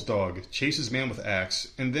 kills dog, chases man with axe,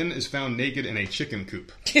 and then is found naked in a chicken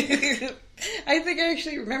coop. I think I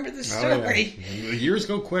actually remember this story. Yeah. The years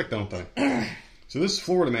go quick, don't they? So this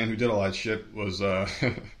Florida man who did all that shit was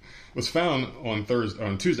was found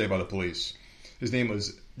on Tuesday by the police. His name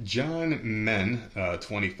was John Menn,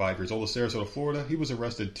 25 years old, of Sarasota, Florida. He was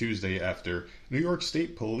arrested Tuesday after New York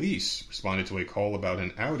State Police responded to a call about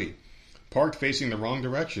an Audi parked facing the wrong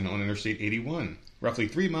direction on Interstate 81, roughly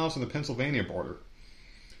 3 miles from the Pennsylvania border.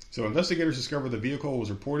 So investigators discovered the vehicle was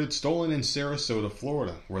reported stolen in Sarasota,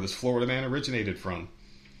 Florida, where this Florida man originated from.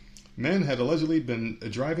 Menn had allegedly been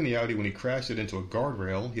driving the Audi when he crashed it into a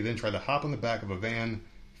guardrail. He then tried to hop on the back of a van,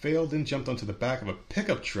 failed, then jumped onto the back of a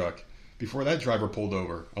pickup truck before that driver pulled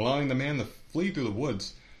over, allowing the man to flee through the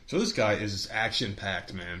woods. So this guy is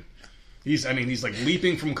action-packed, man. He's like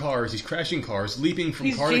leaping from cars. He's crashing cars, leaping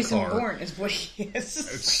from car to car. He's Jason Bourne is what he is.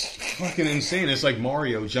 It's fucking insane. It's like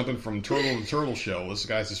Mario jumping from turtle to turtle shell. This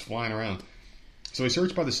guy's just flying around. So he's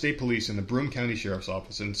searched by the state police and the Broome County Sheriff's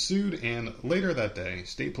Office and sued, and later that day,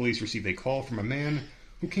 state police received a call from a man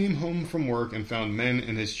who came home from work and found Menn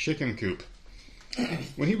in his chicken coop.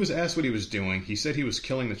 When he was asked what he was doing, he said he was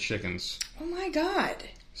killing the chickens. Oh my God.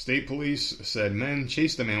 State police said Menn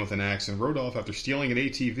chased the man with an axe and rode off after stealing an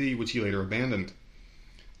ATV, which he later abandoned.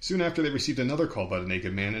 Soon after, they received another call by the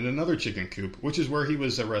naked man in another chicken coop, which is where he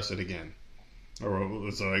was arrested again.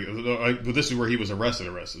 This is where he was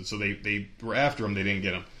arrested. So they were after him, they didn't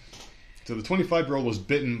get him. So the 25-year-old was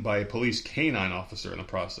bitten by a police canine officer in the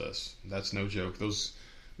process. That's no joke.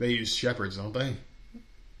 They use shepherds, don't they?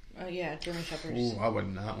 Oh, yeah, German Shepherds. Ooh, I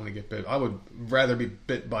would not want to get bit. I would rather be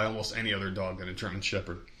bit by almost any other dog than a German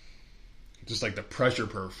Shepherd. Just like the pressure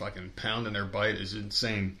per fucking pound in their bite is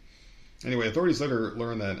insane. Anyway, authorities later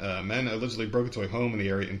learned that Menn allegedly broke into a home in the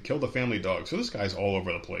area and killed a family dog. So this guy's all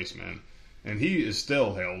over the place, man. And he is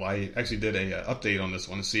still held. I actually did a update on this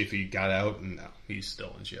one to see if he got out, and no, he's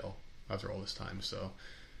still in jail after all this time. So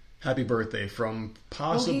happy birthday from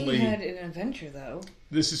possibly... Well, he had an adventure, though.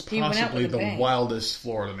 This is possibly the wildest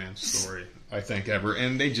Florida man story, I think, ever.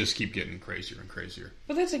 And they just keep getting crazier and crazier.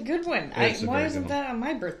 Well, that's a good one. Why isn't that on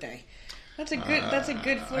my birthday? That's a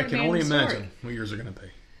good Florida man I can only imagine story. what yours are going to be.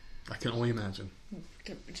 I can only imagine.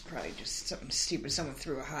 It's probably just something stupid. Someone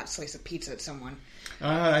threw a hot slice of pizza at someone.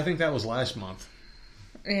 I think that was last month.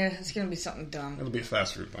 Yeah, it's going to be something dumb. It'll be a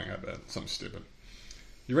fast food thing, I bet. Something stupid.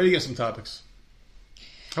 You ready to get some topics?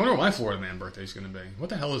 I wonder what my Florida man birthday is going to be. What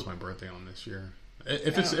the hell is my birthday on this year?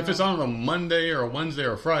 If it's on a Monday or a Wednesday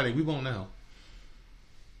or a Friday, we won't know.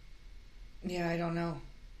 Yeah, I don't know.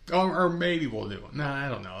 Or maybe we'll do it. Nah, I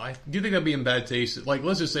don't know. Do you think that'd be in bad taste? Like,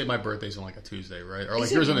 let's just say my birthday's on like a Tuesday, right? Or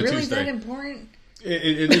like yours on a Tuesday. Is it really that important?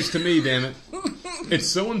 It is to me, damn it. It's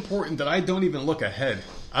so important that I don't even look ahead.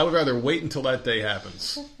 I would rather wait until that day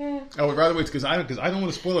happens. I would rather wait because I don't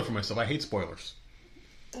want to spoil it for myself. I hate spoilers.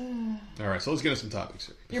 All right, so let's get into some topics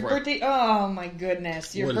here. Your birthday... Oh, my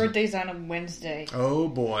goodness. Your birthday's on a Wednesday. Oh,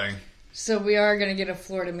 boy. So we are going to get a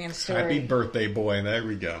Florida man story. Happy birthday, boy. There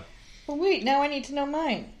we go. Well, wait. Now I need to know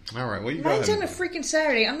mine. All right, well, you Mine's on a freaking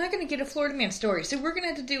Saturday. I'm not going to get a Florida man story. So we're going to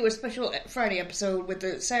have to do a special Friday episode with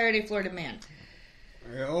the Saturday Florida man.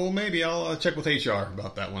 Oh, maybe. I'll check with HR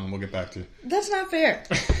about that one and we'll get back to you. That's not fair.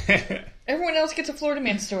 Everyone else gets a Florida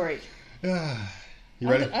man story. You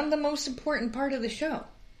ready? I'm the most important part of the show.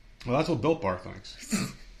 Well, that's what Built Bar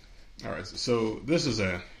thinks. All right, so this is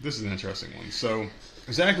an interesting one. So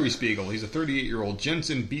Zachary Spiegel, he's a 38-year-old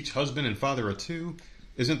Jensen Beach husband and father of 2,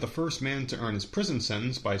 isn't the first man to earn his prison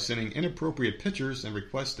sentence by sending inappropriate pictures and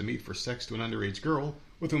requests to meet for sex to an underage girl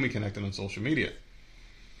with whom he connected on social media.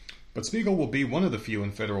 But Spiegel will be one of the few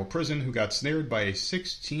in federal prison who got snared by a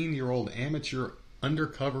 16-year-old amateur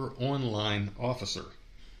undercover online officer.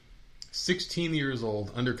 16 years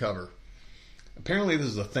old, undercover. Apparently this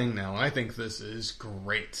is a thing now, and I think this is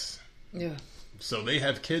great. Yeah. So they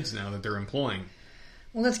have kids now that they're employing.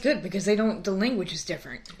 Well, that's good, because the language is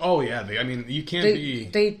different. Oh, yeah. You can't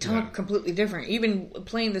They talk completely different. Even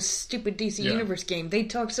playing this stupid DC Universe game, they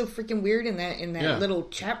talk so freaking weird in that little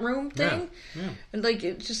chat room thing. Yeah. And,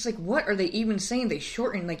 it's just what are they even saying? They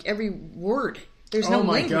shorten, every word. There's no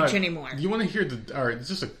language anymore. You want to hear alright,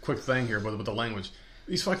 just a quick thing here with the language.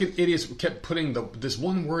 These fucking idiots kept putting this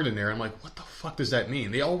one word in there. I'm like, what the fuck does that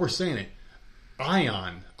mean? They all were saying it.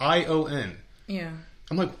 Ion. I-O-N. Yeah.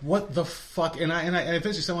 I'm like, what the fuck? And I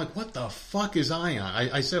eventually said, I'm like, what the fuck is ion?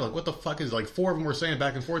 I said, what the fuck is, four of them were saying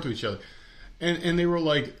back and forth to each other. And they were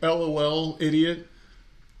like, LOL, idiot.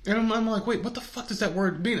 And I'm like, wait, what the fuck does that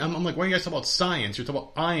word mean? I'm like, why are you guys talking about science? You're talking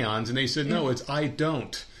about ions. And they said, no, it's I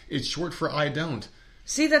don't. It's short for I don't.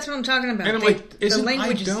 See, that's what I'm talking about. And I'm like, the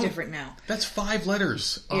language is different now. That's 5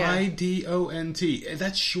 letters. Yeah. I-D-O-N-T.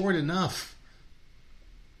 That's short enough.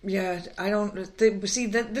 Yeah, I don't... See,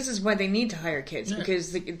 this is why they need to hire kids,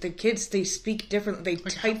 because the kids, they speak differently, they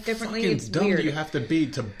type differently, it's dumb weird. Do you have to be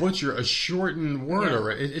to butcher a shortened word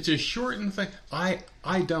already? It's a shortened thing. I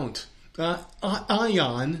don't.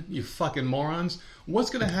 Ion, you fucking morons. What's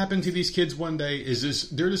going to happen to these kids one day is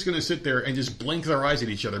they're just going to sit there and just blink their eyes at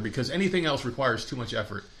each other, because anything else requires too much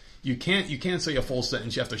effort. You can't say a full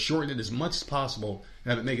sentence. You have to shorten it as much as possible and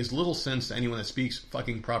have it make as little sense to anyone that speaks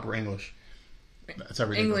fucking proper English. That's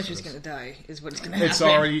how English is going to die, is what it's going to happen. It's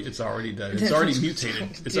already dead. It's already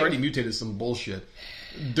mutated. It's already mutated some bullshit.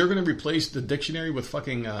 They're going to replace the dictionary with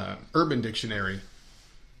fucking Urban Dictionary.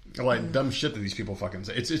 Dumb shit that these people fucking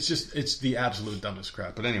say. It's the absolute dumbest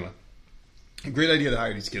crap. But anyway, a great idea to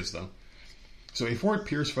hire these kids, though. So a Fort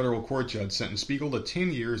Pierce federal court judge sentenced Spiegel to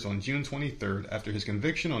 10 years on June 23rd after his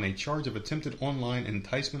conviction on a charge of attempted online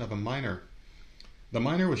enticement of a minor. The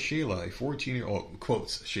minor was Shayla, a 14-year-old,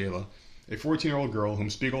 quotes Shayla, a 14-year-old girl whom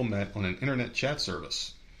Spiegel met on an internet chat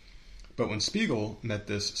service. But when Spiegel met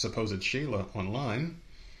this supposed Shayla online,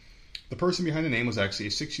 the person behind the name was actually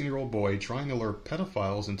a 16-year-old boy trying to lure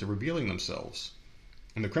pedophiles into revealing themselves.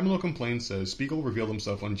 And the criminal complaint says Spiegel revealed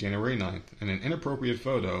himself on January 9th in an inappropriate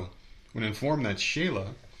photo when informed that Shayla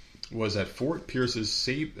was at Fort Pierce's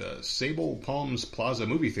Sable Palms Plaza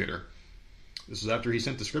movie theater. This was after he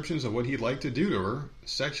sent descriptions of what he'd like to do to her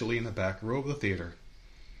sexually in the back row of the theater.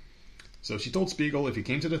 So she told Spiegel if he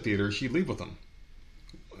came to the theater, she'd leave with him.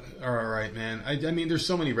 Alright, man. I mean, there's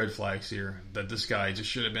so many red flags here that this guy just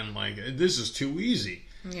should have been like, this is too easy.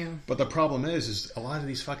 Yeah. But the problem is a lot of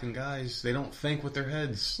these fucking guys, they don't think with their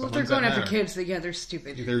heads. Well, if they're going after kids, they're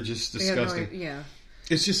stupid. They're just disgusting.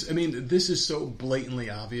 It's just, I mean, this is so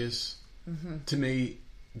blatantly obvious to me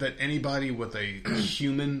that anybody with a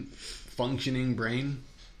human functioning brain,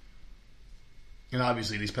 and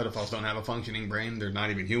obviously these pedophiles don't have a functioning brain, they're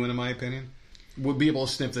not even human in my opinion, would be able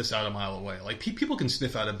to sniff this out a mile away. Like, people can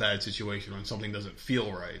sniff out a bad situation when something doesn't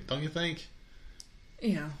feel right, don't you think?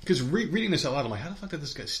 Yeah. Because reading this out loud, I'm like, how the fuck did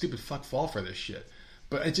this guy, stupid fuck, fall for this shit?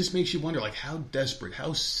 But it just makes you wonder, like, how desperate,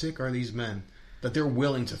 how sick are these men that they're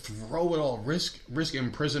willing to throw it all, risk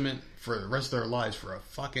imprisonment for the rest of their lives for a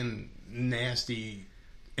fucking nasty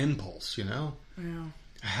impulse, you know? Yeah.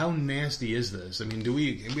 How nasty is this? I mean, I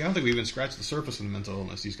don't think we even scratched the surface of the mental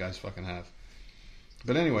illness these guys fucking have.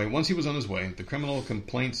 But anyway, once he was on his way, the criminal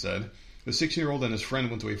complaint said the 16-year-old and his friend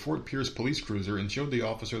went to a Fort Pierce police cruiser and showed the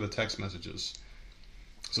officer the text messages.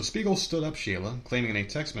 So Spiegel stood up Shayla, claiming in a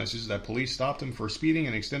text message that police stopped him for speeding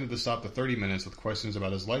and extended the stop to 30 minutes with questions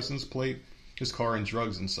about his license plate, his car, and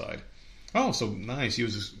drugs inside. Oh, so nice. He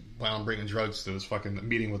was just bringing drugs to this fucking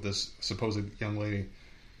meeting with this supposed young lady.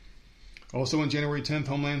 Also on January 10th,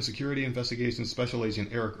 Homeland Security Investigations Special Agent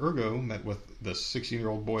Eric Ergo met with the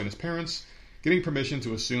 16-year-old boy and his parents, getting permission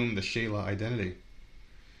to assume the Shayla identity.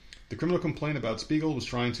 The criminal complaint about Spiegel was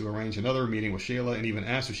trying to arrange another meeting with Shayla and even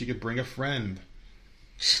asked if she could bring a friend.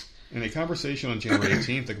 In a conversation on January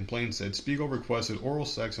 18th, the complaint said Spiegel requested oral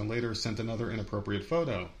sex and later sent another inappropriate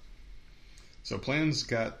photo. So plans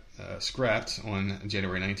got scrapped on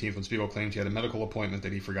January 19th when Spiegel claimed he had a medical appointment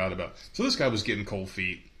that he forgot about. So this guy was getting cold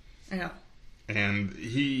feet. Yeah. And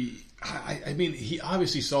he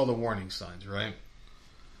obviously saw the warning signs, right?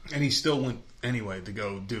 And he still went anyway to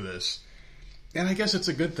go do this. And I guess it's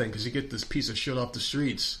a good thing because you get this piece of shit off the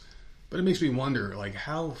streets. But it makes me wonder, like,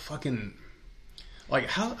 how fucking... Like,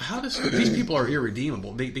 how does... These people are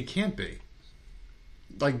irredeemable. They can't be.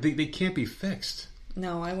 Like, they can't be fixed.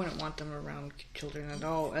 No, I wouldn't want them around children at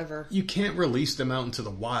all, ever. You can't release them out into the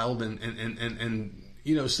wild and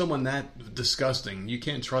someone that disgusting, you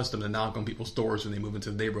can't trust them to knock on people's doors when they move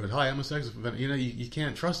into the neighborhood. Hi, I'm a sex offender. You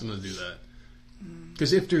can't trust them to do that.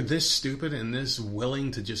 Because if they're this stupid and this willing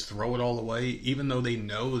to just throw it all away, even though they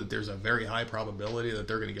know that there's a very high probability that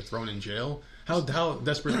they're going to get thrown in jail, how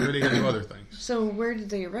desperate are they going to do other things? So where did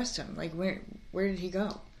they arrest him? Like, where did he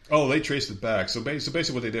go? Oh, they traced it back. So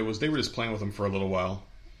basically what they did was they were just playing with him for a little while.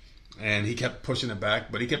 And he kept pushing it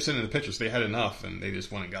back, but he kept sending the pictures. They had enough, and they just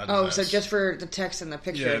went and got his ass. So just for the text and the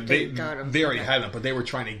picture, they got him. They already had enough, but they were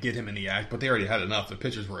trying to get him in the act, but they already had enough. The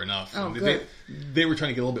pictures were enough. Oh, good. They were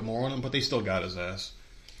trying to get a little bit more on him, but they still got his ass.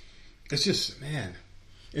 It's just, man,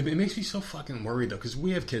 it makes me so fucking worried, though, because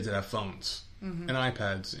we have kids that have phones and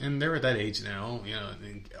iPads, and they're at that age now,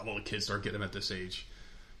 and all the kids start getting them at this age.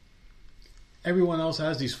 Everyone else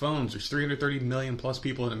has these phones. There's 330 million plus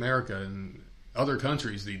people in America, and other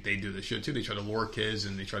countries, they do this shit too. They try to lure kids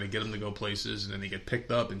and they try to get them to go places, and then they get picked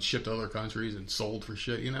up and shipped to other countries and sold for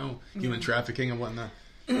shit, human trafficking and whatnot.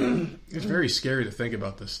 It's very scary to think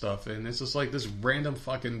about this stuff, and it's just like this random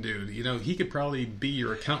fucking dude. He could probably be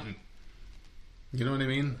your accountant. You know what I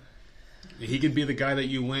mean? He could be the guy that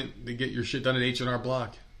you went to get your shit done at H&R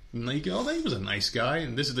Block. And he was a nice guy,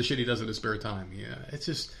 and this is the shit he does in his spare time. Yeah, it's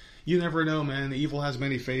just, you never know, man. The evil has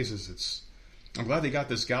many faces. I'm glad they got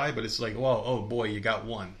this guy, but it's like, whoa, oh boy, you got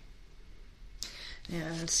one. Yeah,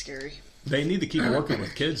 that's scary. They need to keep working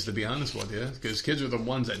with kids, to be honest with you, because kids are the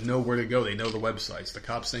ones that know where to go. They know the websites. The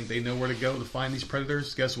cops think they know where to go to find these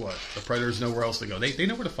predators. Guess what? The predators know where else to go. They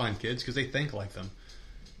know where to find kids because they think like them.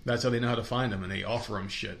 That's how they know how to find them, and they offer them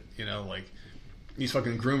shit. Like these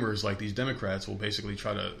fucking groomers, like these Democrats, will basically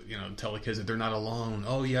try to, tell the kids that they're not alone.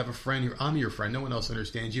 Oh, you have a friend. I'm your friend. No one else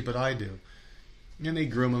understands you, but I do. And they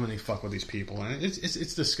groom them and they fuck with these people, and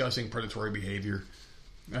it's disgusting, predatory behavior.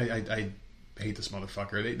 I hate this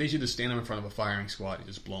motherfucker. They should just stand him in front of a firing squad and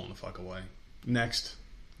just blow him the fuck away. Next,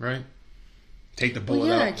 right? Take the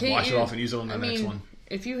bullet out, wash it off, and use it on the next one.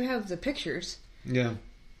 If you have the pictures, yeah.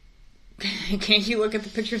 Can't you look at the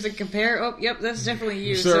pictures and compare? Oh, yep, that's definitely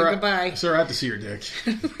you, sir, so goodbye. Sir, I have to see your dick.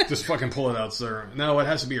 Just fucking pull it out, sir. No, it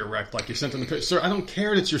has to be erect, like you're sent in the picture. Sir, I don't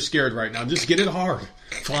care that you're scared right now. Just get it hard.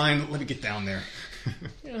 Fine, let me get down there.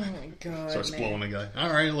 Oh, my God, Starts blowing the guy.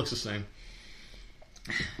 All right, it looks the same.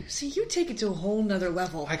 See, you take it to a whole nother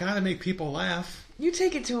level. I gotta make people laugh. You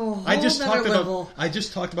take it to a whole nother level. I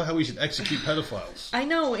just talked about how we should execute pedophiles. I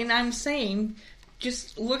know, and I'm saying...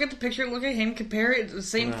 Just look at the picture, look at him, compare it, the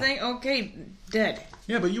same thing, okay, dead.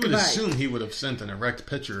 Yeah, but you would assume he would have sent an erect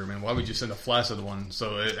picture. I mean, why would you send a flaccid one?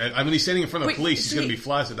 So, he's standing in front of the police, he's going to be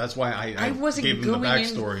flaccid. That's why I gave him the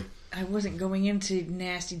backstory. I wasn't going into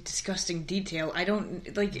nasty, disgusting detail. I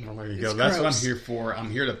don't, like, well, there you go. That's what I'm here for.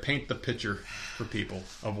 I'm here to paint the picture for people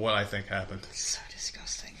of what I think happened. So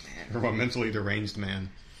disgusting, man. From a mentally deranged man.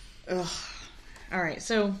 Ugh. Alright,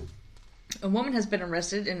 so... A woman has been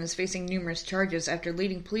arrested and is facing numerous charges after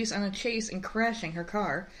leading police on a chase and crashing her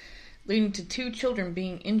car, leading to 2 children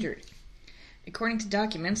being injured. According to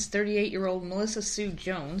documents, 38-year-old Melissa Sue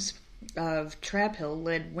Jones of Trap Hill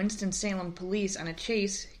led Winston-Salem police on a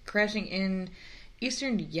chase, crashing in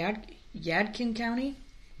eastern Yadkin County.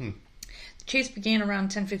 The chase began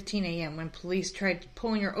around 10:15 a.m. when police tried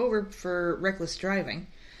pulling her over for reckless driving.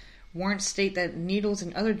 Warrants state that needles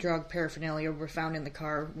and other drug paraphernalia were found in the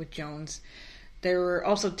car with Jones. There were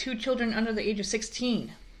also 2 children under the age of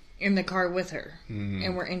 16 in the car with her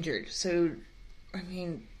and were injured. So, I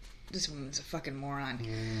mean, this woman's a fucking moron.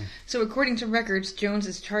 So, according to records, Jones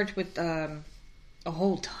is charged with a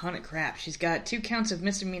whole ton of crap. She's got 2 counts of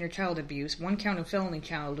misdemeanor child abuse, 1 count of felony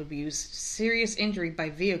child abuse, serious injury by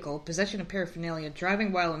vehicle, possession of paraphernalia,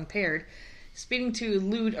 driving while impaired, speeding to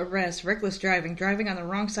elude arrest, reckless driving, driving on the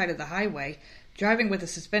wrong side of the highway, driving with a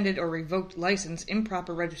suspended or revoked license,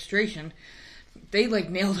 improper registration. They,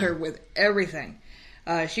 nailed her with everything.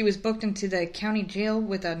 She was booked into the county jail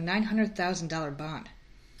with a $900,000 bond.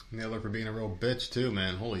 Nailed her for being a real bitch, too,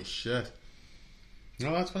 man. Holy shit.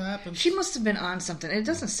 No, that's what happened. She must have been on something. It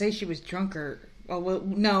doesn't say she was drunk or... Well,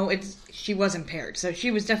 no, she was impaired, so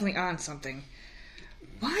she was definitely on something.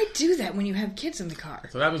 Why do that when you have kids in the car?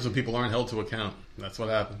 So that happens when people aren't held to account. That's what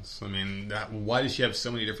happens. I mean, why does she have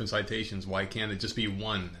so many different citations? Why can't it just be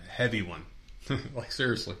one heavy one?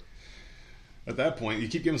 Seriously. At that point, you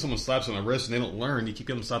keep giving someone slaps on the wrist and they don't learn. You keep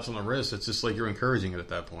giving them slaps on the wrist. It's just like you're encouraging it at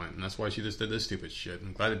that point. And that's why she just did this stupid shit.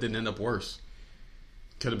 I'm glad it didn't end up worse.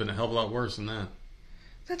 Could have been a hell of a lot worse than that.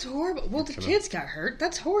 That's horrible. Well, the kids got hurt.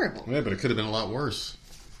 That's horrible. Yeah, but it could have been a lot worse.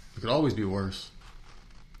 It could always be worse.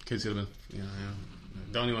 Kids could have been,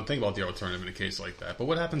 don't even think about the alternative in a case like that. But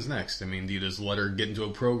what happens next? I mean, do you just let her get into a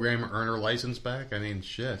program, earn her license back? I mean,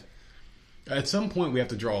 shit. At some point, we have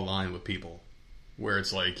to draw a line with people. where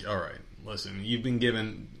it's like, all right, listen, you've been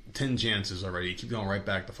given 10 chances already. You keep going right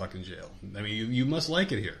back to fucking jail. I mean, you must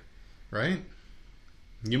like it here, right?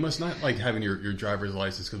 You must not like having your driver's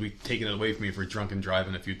license because we've taken it away from you for drunken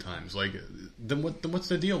driving a few times. Like, then what's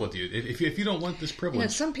the deal with you? If you don't want this privilege... Yeah,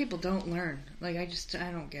 some people don't learn. Like, I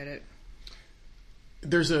don't get it.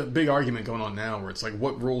 There's a big argument going on now where it's like,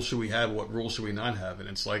 what rules should we have? What rules should we not have? And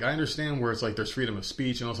it's like, I understand where it's like there's freedom of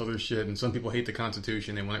speech and all this other shit, and some people hate the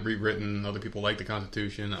Constitution. They want it rewritten. Other people like the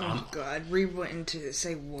Constitution. God, rewritten to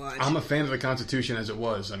say what? I'm a fan of the Constitution as it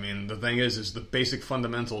was. I mean, the thing is the basic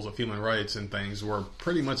fundamentals of human rights and things were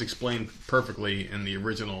pretty much explained perfectly in the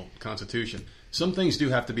original Constitution. Some things do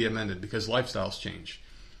have to be amended because lifestyles change.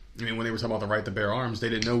 I mean, when they were talking about the right to bear arms, they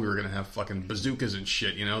didn't know we were going to have fucking bazookas and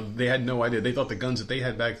shit, you know? They had no idea. They thought the guns that they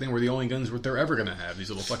had back then were the only guns they're ever going to have. These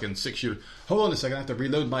little fucking 6-shooter. Hold on a second, I have to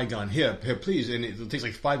reload my gun. Here, please. And it takes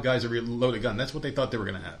like 5 guys to reload a gun. That's what they thought they were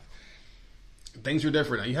going to have. Things are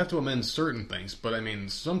different. Now, you have to amend certain things, but I mean,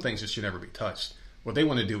 some things just should never be touched. What they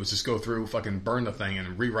want to do is just go through, fucking burn the thing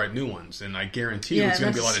and rewrite new ones. And I guarantee you it's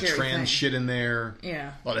going to be a lot of trans shit in there.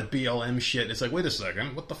 Yeah. A lot of BLM shit. And it's like, wait a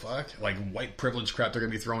second, what the fuck? Like white privilege crap they're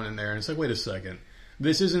going to be throwing in there. And it's like, wait a second.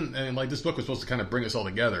 This isn't, and like this book was supposed to kind of bring us all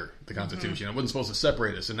together, the Constitution. It wasn't supposed to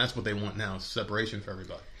separate us. And that's what they want now, is separation for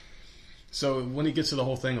everybody. So when he gets to the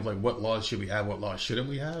whole thing of like, what laws should we have, what laws shouldn't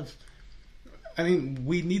we have? I mean,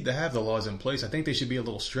 we need to have the laws in place. I think they should be a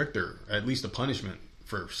little stricter, at least the punishment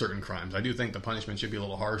for certain crimes. I do think the punishment should be a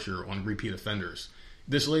little harsher on repeat offenders.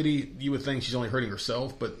 This lady, you would think she's only hurting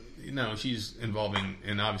herself, but no, she's involving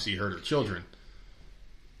and obviously hurt her children.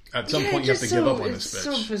 At some point, you have to give up on this bitch.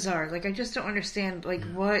 It's so bizarre. Like, I just don't understand. Like,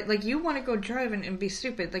 what? Like, you want to go driving and be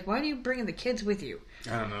stupid. Like, why do you bring the kids with you?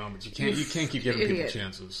 I don't know, but you can't keep giving people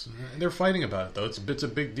chances. They're fighting about it though. It's a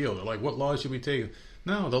big deal. They're like, what laws should we take?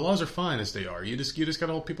 No, the laws are fine as they are. You just got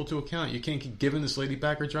to hold people to account. You can't keep giving this lady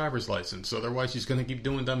back her driver's license, so otherwise she's going to keep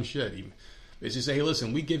doing dumb shit. It's just say, hey,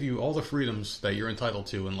 listen, we give you all the freedoms that you're entitled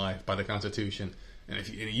to in life by the Constitution, and if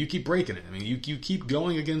you keep breaking it, I mean, you keep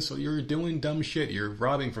going against, you're doing dumb shit. You're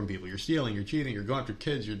robbing from people. You're stealing. You're cheating. You're going after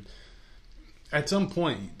kids. At some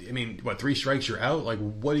point, I mean, what, 3 strikes, you're out? Like,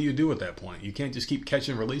 what do you do at that point? You can't just keep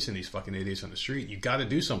catching and releasing these fucking idiots on the street. You got to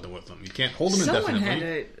do something with them. You can't hold them indefinitely. Someone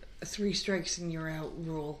had a 3 strikes and you're out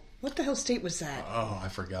rule. What the hell state was that? Oh, I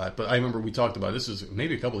forgot. But I remember we talked about this was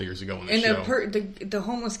maybe a couple of years ago on the show. And the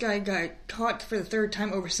homeless guy got caught for the 3rd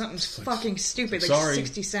time over something fucking stupid, like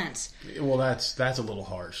 60 cents. Well, that's a little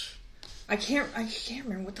harsh. I can't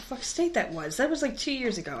remember what the fuck state that was. That was like 2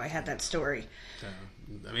 years ago. I had that story.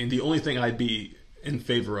 I mean, the only thing I'd be in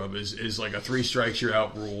favor of is like a 3 strikes you're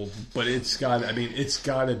out rule, but it's got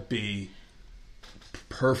to be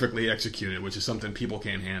perfectly executed, which is something people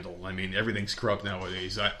can't handle. I mean, everything's corrupt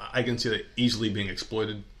nowadays. I can see that easily being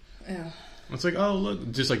exploited. Yeah. It's like, oh,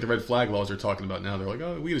 look, just like the red flag laws they're talking about now. They're like,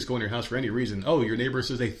 oh, we just go in your house for any reason. Oh, your neighbor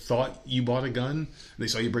says they thought you bought a gun. And they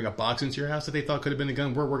saw you bring a box into your house that they thought could have been a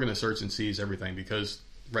gun. We're going to search and seize everything because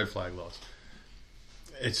red flag laws.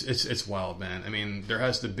 It's wild, man. I mean, there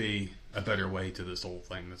has to be a better way to this whole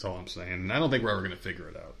thing. That's all I'm saying. And I don't think we're ever going to figure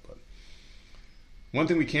it out. But one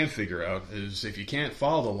thing we can figure out is if you can't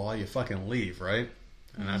follow the law, you fucking leave, right?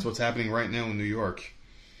 And that's what's happening right now in New York.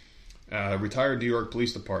 Retired New York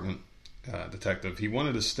Police Department detective. He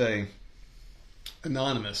wanted to stay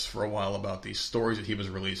anonymous for a while about these stories that he was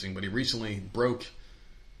releasing, but he recently broke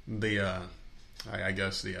the, I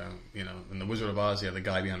guess in the Wizard of Oz, he had the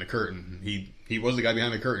guy behind the curtain. He was the guy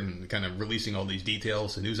behind the curtain, kind of releasing all these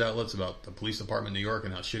details to news outlets about the police department in New York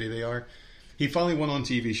and how shitty they are. He finally went on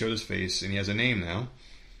TV, showed his face, and he has a name now.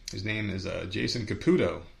 His name is Jason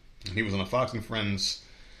Caputo. And he was on a Fox and Friends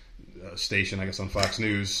station, I guess on Fox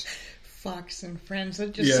News. Fox and Friends.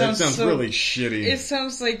 That just sounds really shitty. It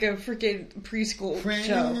sounds like a freaking preschool show.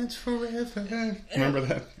 Friends forever. Remember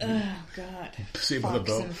that? Oh, God.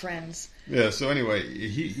 Fox and Friends. Yeah, so anyway,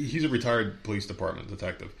 he's a retired police department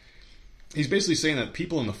detective. He's basically saying that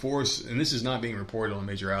people in the force, and this is not being reported on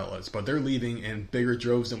major outlets, but they're leaving in bigger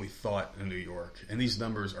droves than we thought in New York. And these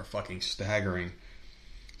numbers are fucking staggering.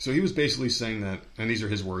 So he was basically saying that, and these are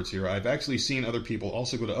his words here, I've actually seen other people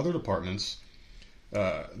also go to other departments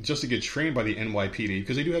just to get trained by the NYPD,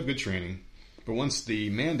 because they do have good training. But once the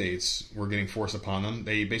mandates were getting forced upon them,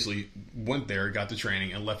 they basically went there, got the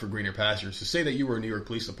training, and left for greener pastures. So say that you were a New York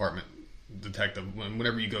Police Department detective,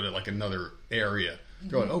 whenever you go to like another area,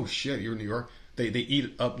 they're like, oh shit, you're in New York. They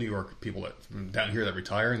eat up New York people that down here that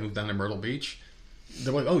retire and move down to Myrtle Beach.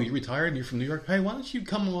 They're like, oh, you retired and you're from New York? Hey, why don't you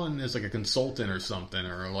come on as like a consultant or something,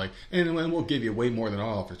 or like, and we'll give you way more than our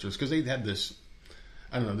officers, because they had this,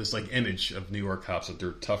 I don't know, this like image of New York cops that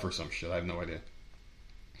they're tough or some shit. I have no idea.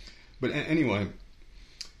 But anyway,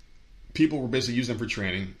 people were basically using them for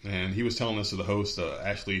training, and he was telling this to the host,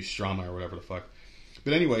 Ashley Strama or whatever the fuck.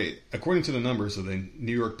 But anyway, according to the numbers of the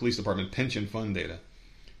New York Police Department pension fund data,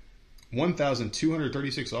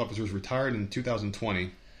 1,236 officers retired in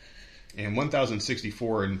 2020 and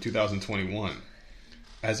 1,064 in 2021.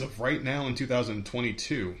 As of right now in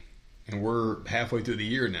 2022, and we're halfway through the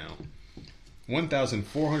year now,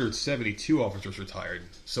 1,472 officers retired.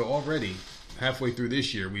 So already, halfway through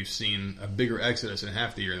this year, we've seen a bigger exodus in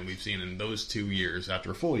half the year than we've seen in those 2 years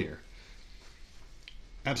after a full year.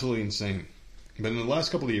 Absolutely insane. But in the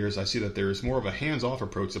last couple of years, I see that there is more of a hands-off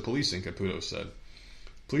approach to policing, Caputo said.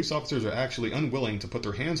 Police officers are actually unwilling to put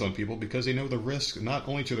their hands on people because they know the risk not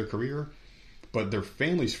only to their career, but their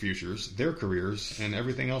families' futures, their careers, and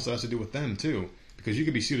everything else that has to do with them, too. Because you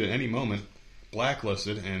could be sued at any moment,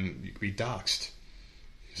 blacklisted, and you could be doxxed.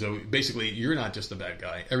 So basically, you're not just the bad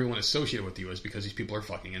guy. Everyone associated with you is because these people are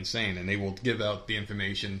fucking insane, and they will give out the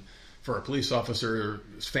information for a police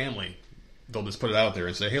officer's family. They'll just put it out there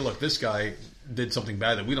and say, hey, look, this guy did something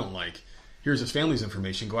bad that we don't like. Here's his family's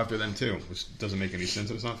information. Go after them, too. Which doesn't make any sense,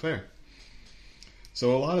 and it's not fair.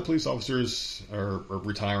 So a lot of police officers are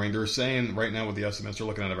retiring. They're saying right now with the estimates, they're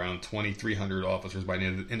looking at around 2,300 officers by the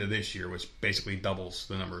end of this year, which basically doubles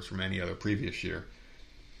the numbers from any other previous year.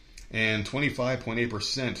 And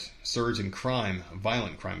 25.8% surge in crime,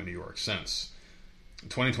 violent crime in New York since.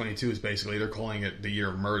 2022 is basically, they're calling it the year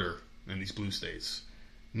of murder in these blue states.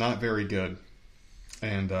 Not very good.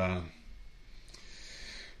 And,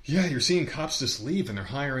 yeah, you're seeing cops just leave, and they're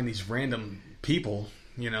hiring these random people,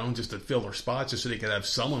 you know, just to fill their spots, just so they could have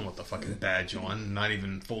someone with the fucking badge on, not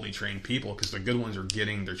even fully trained people, because the good ones are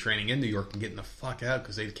getting their training in New York and getting the fuck out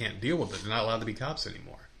because they can't deal with it. They're not allowed to be cops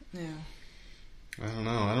anymore. Yeah. I don't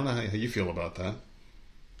know. I don't know how you feel about that.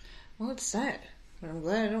 Well, it's sad, but I'm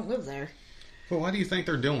glad I don't live there. But why do you think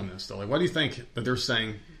they're doing this, though? Like, why do you think that they're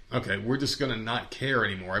saying, okay, we're just going to not care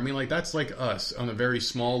anymore? I mean, like, that's like us on a very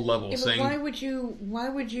small level saying... Why would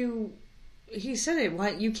you... He said it. Why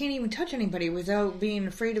you can't even touch anybody without being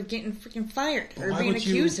afraid of getting freaking fired or being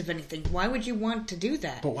accused of anything. Why would you want to do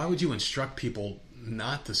that? But why would you instruct people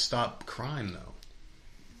not to stop crime, though?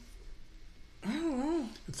 I don't know.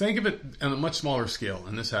 Think of it on a much smaller scale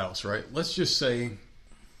in this house, right? Let's just say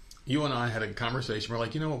you and I had a conversation. We're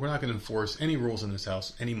like, you know what? We're not going to enforce any rules in this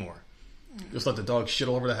house anymore. Just let the dog shit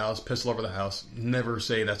all over the house, piss all over the house. Never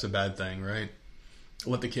say that's a bad thing, right?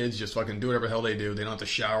 Let the kids just fucking do whatever the hell they do. They don't have to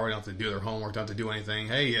shower. They don't have to do their homework. They don't have to do anything.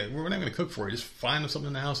 Hey, we're not going to cook for you. Just find them something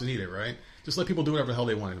in the house and eat it, right? Just let people do whatever the hell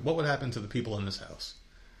they wanted. What would happen to the people in this house?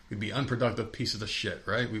 We'd be unproductive pieces of shit,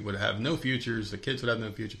 right? We would have no futures. The kids would have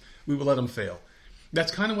no future. We would let them fail.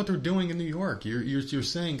 That's kind of what they're doing in New York. You're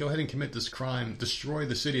saying, go ahead and commit this crime. Destroy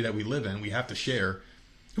the city that we live in. We have to share.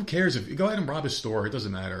 Who cares if you go ahead and rob a store? It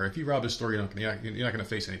doesn't matter. If you rob a store, you're not going to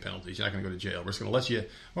face any penalties. You're not going to go to jail. We're just going to let you.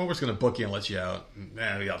 Well, we're just going to book you and let you out.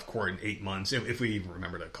 You're off court in 8 months if we even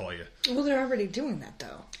remember to call you. Well, they're already doing that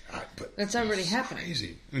though. But that's already happening.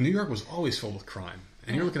 Crazy. And New York was always filled with crime,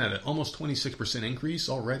 and you're looking at an almost 26% increase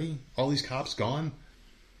already. All these cops gone.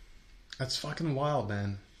 That's fucking wild,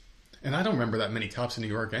 man. And I don't remember that many cops in New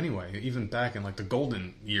York anyway. Even back in like the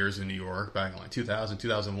golden years in New York, back in like 2000,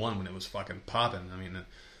 2001, when it was fucking popping. I mean,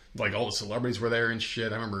 like all the celebrities were there and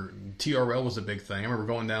shit. I remember TRL was a big thing. I remember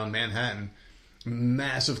going down Manhattan,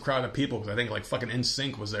 massive crowd of people, because I think like fucking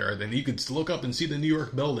NSYNC was there. Then you could look up and see the New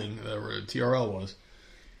York building where TRL was.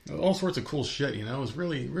 All sorts of cool shit, you know. It was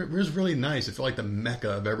really nice. It felt like the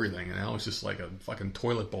mecca of everything, and now it's just like a fucking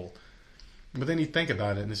toilet bowl. But then you think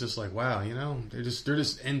about it, and it's just like, wow, you know, they're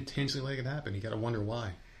just intentionally letting it happen. You got to wonder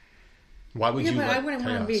why. Why would you? Yeah, but I wouldn't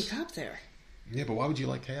want to be a cop there. Yeah, but why would you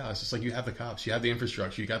like chaos? It's like you have the cops, you have the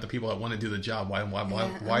infrastructure, you got the people that want to do the job. Why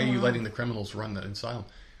are you letting the criminals run the asylum?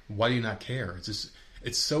 Why do you not care?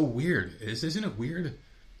 It's so weird. Isn't it weird?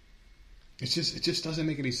 It just doesn't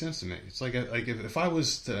make any sense to me. It's like if I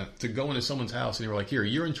was to go into someone's house and they were like, here,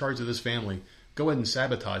 you're in charge of this family. Go ahead and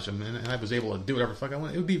sabotage them, and I was able to do whatever the fuck I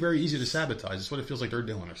want. It would be very easy to sabotage. It's what it feels like they're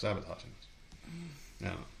doing. They're sabotaging us.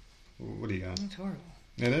 No. What do you got? It's horrible.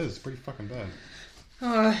 It is. It's pretty fucking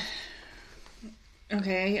bad.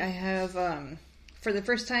 Okay, I have, for the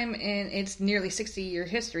first time in its nearly 60-year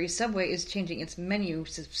history, Subway is changing its menu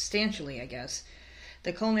substantially, I guess.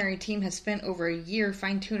 The culinary team has spent over a year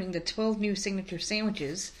fine-tuning the 12 new signature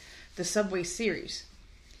sandwiches, the Subway series.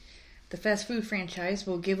 The fast food franchise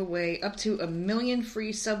will give away up to 1 million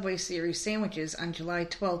free Subway Series sandwiches on July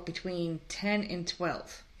 12th between 10 and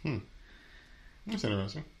 12. That's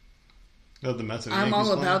interesting. The Mets and the I'm Yankees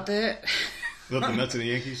all about that. The Mets and the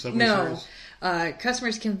Yankees Subway Series? No.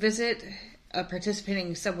 Customers can visit a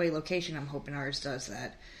participating Subway location. I'm hoping ours does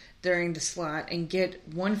that. during the slot and get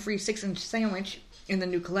one free 6-inch sandwich in the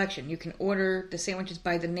new collection. You can order the sandwiches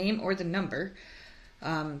by the name or the number.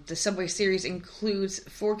 The Subway series includes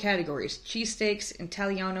 4 categories: cheesesteaks,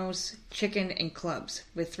 Italianos, chicken, and clubs,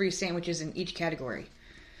 with 3 sandwiches in each category.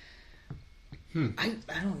 I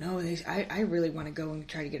don't know. I really want to go and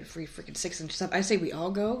try to get a free freaking 6-inch sub. I say we all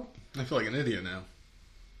go. I feel like an idiot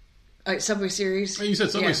now. Subway series. You said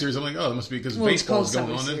Subway series. I'm like, oh, it must be because baseball is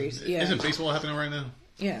going on. Isn't baseball happening right now?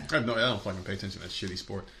 Yeah. I don't fucking pay attention to that shitty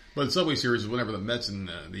sport. But the Subway series is whenever the Mets and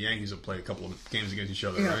the Yankees will play a couple of games against each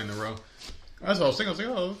other right in a row. That's what I was thinking. I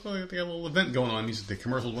was like, oh, they got a little event going on. The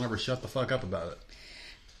commercials will never shut the fuck up about it.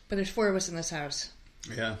 But there's 4 of us in this house.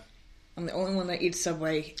 Yeah. I'm the only one that eats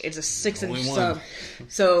Subway. It's a 6-inch sub.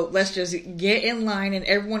 So let's just get in line and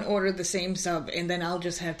everyone order the same sub, and then I'll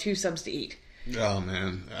just have 2 subs to eat. Oh,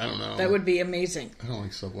 man. I don't know. That would be amazing. I don't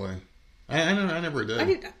like Subway. I never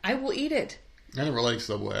did. I will eat it. I never liked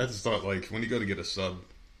Subway. I just thought, like, when you go to get a sub,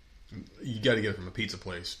 you got to get it from a pizza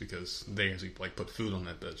place because they actually, like, put food on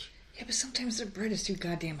that bitch. Yeah, but sometimes their bread is too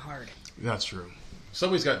goddamn hard. That's true.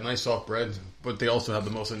 Subway's got nice soft bread, but they also have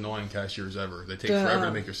the most annoying cashiers ever. They take forever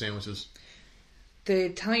to make your sandwiches. The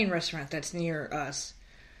Italian restaurant that's near us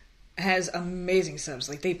has amazing subs.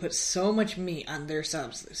 Like, they put so much meat on their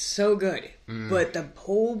subs. They're so good. But the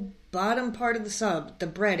whole bottom part of the sub, the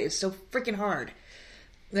bread, is so freaking hard.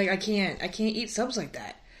 Like, I can't eat subs like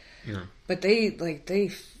that. Yeah. But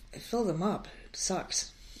they fill them up. It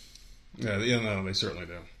sucks. Yeah, no, they certainly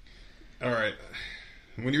do. All right.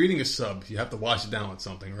 When you're eating a sub, you have to wash it down with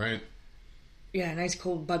something, right? Yeah, a nice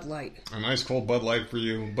cold Bud Light. A nice cold Bud Light for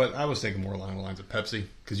you, but I was thinking more along the lines of Pepsi,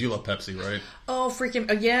 because you love Pepsi, right? Oh,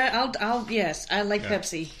 freaking, yeah, yes, I like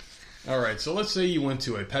Pepsi. All right, so let's say you went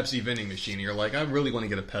to a Pepsi vending machine, and you're like, I really want to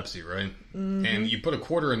get a Pepsi, right? Mm-hmm. And you put a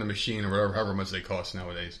quarter in the machine, or whatever, however much they cost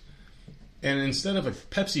nowadays. And instead of a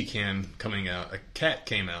Pepsi can coming out, a cat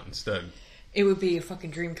came out instead. It would be a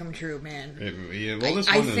fucking dream come true, man.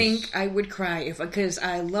 I think I would cry because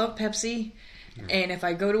I love Pepsi, and if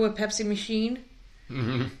I go to a Pepsi machine,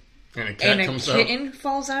 and a kitten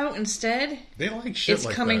falls out instead, they like shit it's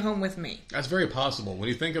like coming that. home with me. That's very possible. When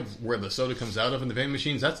you think of where the soda comes out of in the vending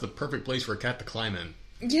machines, that's the perfect place for a cat to climb in.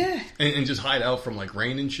 Yeah. And just hide out from like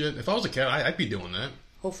rain and shit. If I was a cat, I'd be doing that.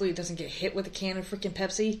 Hopefully it doesn't get hit with a can of freaking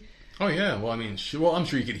Pepsi. Oh, yeah. Well, I mean, I'm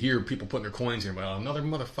sure you could hear people putting their coins in. Well, another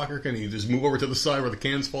motherfucker. Can you just move over to the side where the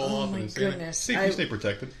cans fall off? Oh, my goodness. Stay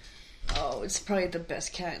protected. Oh, it's probably the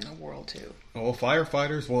best cat in the world, too. Oh,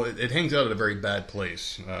 firefighters? Well, it hangs out at a very bad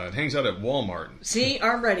place. It hangs out at Walmart. See,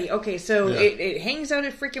 I'm ready. Okay, so it hangs out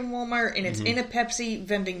at freaking Walmart, and it's in a Pepsi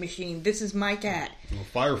vending machine. This is my cat. Well,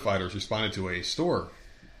 firefighters responded to a store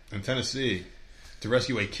in Tennessee to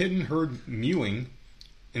rescue a kitten heard mewing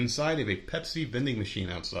inside of a Pepsi vending machine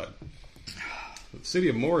outside. The city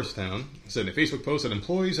of Morristown said in a Facebook post that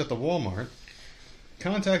employees at the Walmart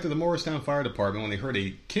contacted the Morristown Fire Department when they heard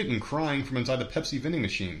a kitten crying from inside the Pepsi vending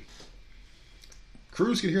machine.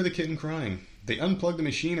 Crews could hear the kitten crying. They unplugged the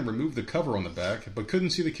machine and removed the cover on the back, but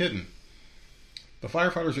couldn't see the kitten. The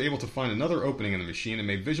firefighters were able to find another opening in the machine and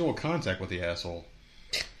made visual contact with the asshole.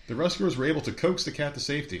 The rescuers were able to coax the cat to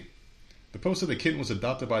safety. The post said the kitten was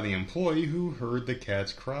adopted by the employee who heard the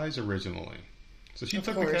cat's cries originally. So she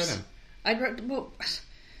took the cat in.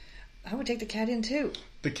 I would take the cat in too.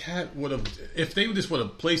 The cat would have, if they just would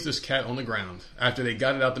have placed this cat on the ground after they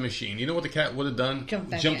got it out the machine, you know what the cat would have done?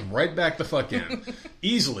 Jumped right back the fuck in.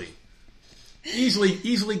 Easily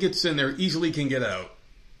gets in there, easily can get out.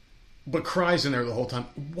 But cries in there the whole time.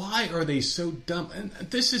 Why are they so dumb? And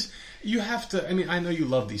this is, you have to, I mean, I know you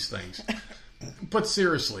love these things. But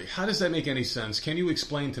seriously, how does that make any sense? Can you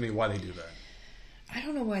explain to me why they do that? I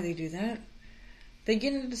don't know why they do that. They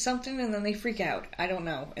get into something and then they freak out. I don't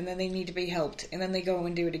know. And then they need to be helped. And then they go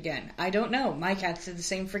and do it again. I don't know. My cats did the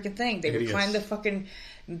same freaking thing. They would climb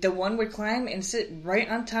the one would climb and sit right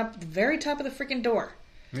on top, the very top of the freaking door.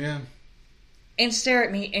 Yeah. And stare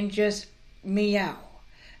at me and just meow.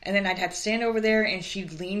 And then I'd have to stand over there and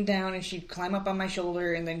she'd lean down and she'd climb up on my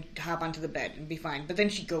shoulder and then hop onto the bed and be fine. But then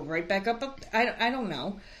she'd go right back up. I don't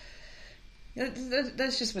know.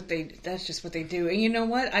 That's just what they do. And you know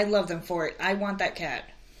what? I love them for it. I want that cat.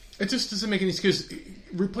 It just doesn't make any sense. Because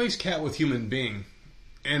replace cat with human being,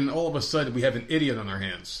 and all of a sudden we have an idiot on our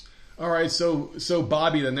hands. All right, so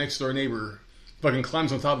Bobby, the next door neighbor, fucking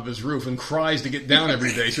climbs on top of his roof and cries to get down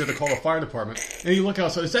every day. So you have to call the fire department. And you look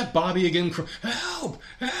outside. Is that Bobby again? Help!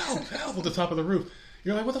 Help! Help! At the top of the roof.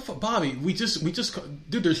 You're like, what the fuck? Bobby, we just,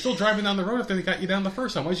 dude, they're still driving down the road after they got you down the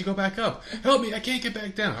first time. Why'd you go back up? Help me, I can't get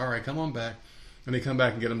back down. All right, come on back. And they come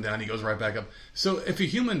back and get him down. He goes right back up. So if a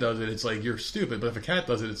human does it, it's like, you're stupid. But if a cat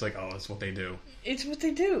does it, it's like, oh, that's what they do. It's what they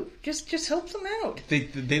do. Just help them out. They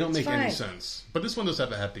don't make any sense. But this one does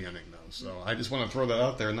have a happy ending, though. So I just want to throw that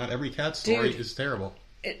out there. Not every cat story is terrible.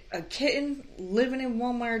 A kitten living in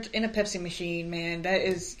Walmart in a Pepsi machine, man. That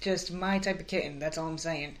is just my type of kitten. That's all I'm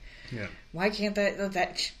saying. Yeah. Why can't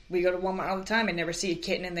that we go to Walmart all the time and never see a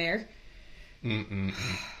kitten in there?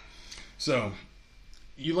 So,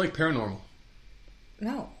 you like paranormal?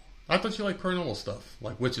 No. I thought you liked paranormal stuff,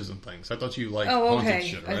 like witches and things. I thought you liked haunted haunted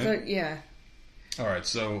shit, right? I thought, yeah. All right,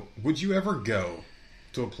 so would you ever go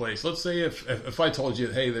to a place? Let's say if I told you,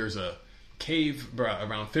 hey, there's a cave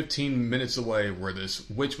around 15 minutes away where this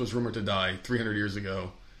witch was rumored to die 300 years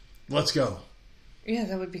ago. Let's go. Yeah,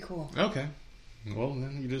 that would be cool. Okay. Well,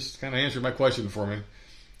 then you just kind of answered my question for me.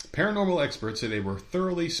 Paranormal experts say they were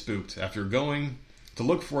thoroughly spooked after going to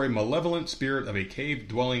look for a malevolent spirit of a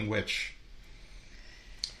cave-dwelling witch.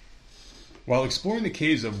 While exploring the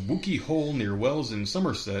caves of Wookey Hole near Wells in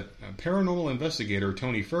Somerset, paranormal investigator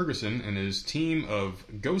Tony Ferguson and his team of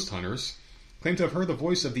ghost hunters claimed to have heard the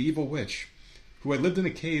voice of the evil witch, who had lived in the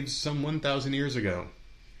caves some 1,000 years ago.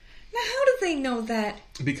 Now, how do they know that?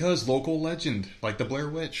 Because local legend, like the Blair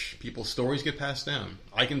Witch, people's stories get passed down.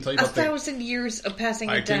 I can tell you about 1,000 years of passing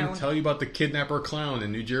it down. I can tell you about the kidnapper clown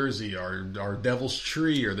in New Jersey, our Devil's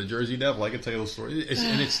Tree, or the Jersey Devil. I can tell you those stories,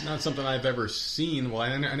 and it's not something I've ever seen. Well,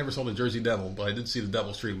 I never saw the Jersey Devil, but I did see the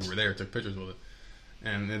Devil's Tree. We were there, took pictures with it,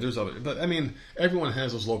 and there's other. But I mean, everyone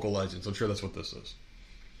has those local legends. I'm sure that's what this is.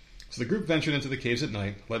 So the group ventured into the caves at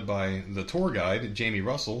night, led by the tour guide Jamie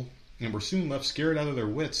Russell, and were soon left scared out of their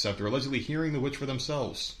wits after allegedly hearing the witch for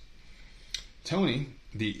themselves. Tony,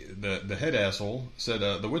 the head asshole, said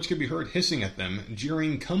the witch could be heard hissing at them,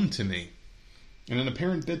 jeering, "Come to me," in an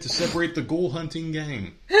apparent bid to separate the ghoul hunting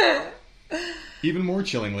gang. Even more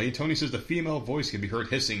chillingly, Tony says the female voice could be heard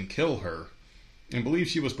hissing, "Kill her," and believes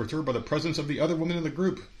she was perturbed by the presence of the other women in the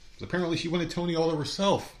group, because apparently she wanted Tony all to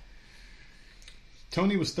herself.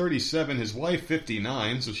 Tony was 37, his wife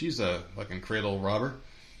 59, so she's a fucking cradle robber.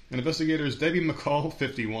 And investigators Debbie McCall,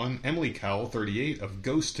 51, Emily Cowell, 38, of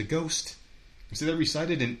Ghost to Ghost, said they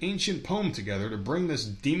recited an ancient poem together to bring this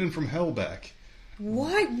demon from hell back.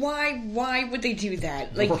 Why would they do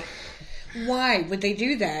that? Like, why would they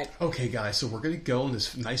do that? Okay, guys, so we're going to go on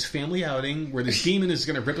this nice family outing where this demon is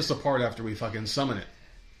going to rip us apart after we fucking summon it.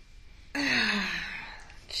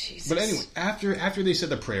 Jesus. But anyway, after they said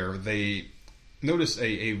the prayer, they noticed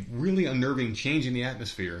a really unnerving change in the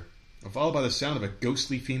atmosphere, followed by the sound of a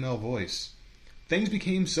ghostly female voice. Things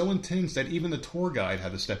became so intense that even the tour guide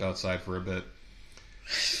had to step outside for a bit.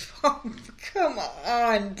 Oh, come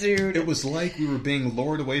on, dude. It was like we were being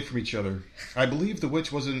lured away from each other. I believe the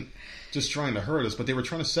witch wasn't just trying to hurt us, but they were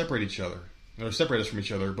trying to separate us from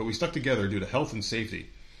each other, but we stuck together due to health and safety.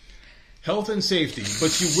 Health and safety,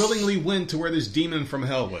 but you willingly went to where this demon from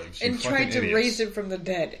hell lives. And tried to raise it from the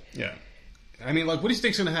dead. Yeah. I mean, like, what do you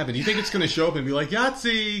think's going to happen? Do you think it's going to show up and be like,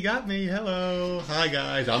 Yahtzee, got me, hello, hi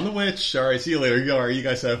guys, I'm the witch, alright, see you later, alright, you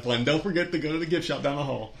guys have fun, don't forget to go to the gift shop down the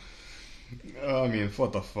hall. I mean,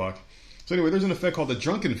 what the fuck. So anyway, there's an effect called the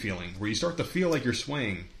drunken feeling, where you start to feel like you're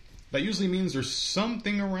swaying. That usually means there's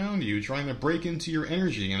something around you trying to break into your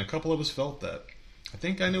energy, and a couple of us felt that. I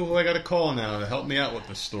think I know who I got to call now to help me out with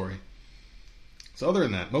this story. So other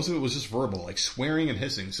than that, most of it was just verbal, like swearing and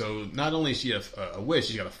hissing. So not only is she a witch,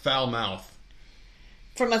 she's got a foul mouth.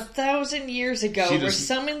 From 1,000 years ago, where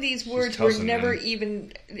some of these words were never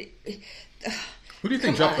even... Who do you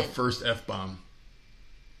think dropped the first F-bomb?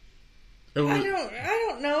 I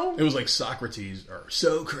don't know. It was like Socrates or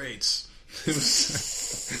Socrates.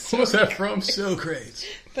 What was that from? Socrates.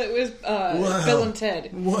 But it was Bill and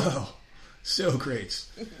Ted. Whoa.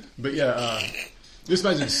 Socrates. But yeah, just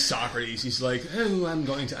imagine Socrates. He's like, oh, I'm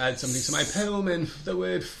going to add something to my poem, and the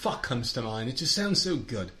word fuck comes to mind. It just sounds so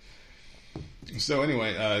good. So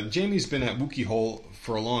anyway, Jamie's been at Wookey Hole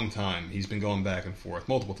for a long time. He's been going back and forth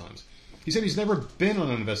multiple times. He said he's never been on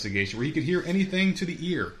an investigation where he could hear anything to the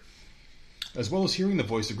ear. As well as hearing the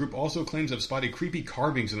voice, the group also claims to have spotted creepy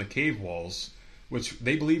carvings in the cave walls, which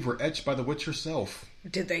they believe were etched by the witch herself.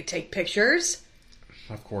 Did they take pictures?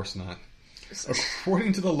 Of course not.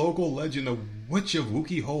 According to the local legend, the Witch of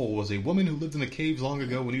Wookey Hole was a woman who lived in the caves long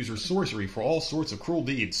ago and used her sorcery for all sorts of cruel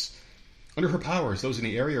deeds. Under her powers, those in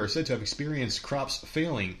the area are said to have experienced crops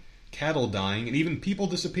failing, cattle dying, and even people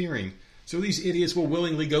disappearing. So these idiots will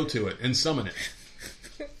willingly go to it and summon it.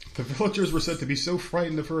 The villagers were said to be so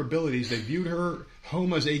frightened of her abilities, they viewed her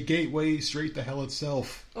home as a gateway straight to hell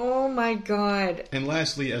itself. Oh my god. And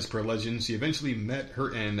lastly, as per legend, she eventually met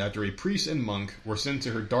her end after a priest and monk were sent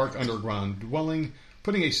to her dark underground dwelling,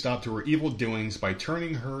 putting a stop to her evil doings by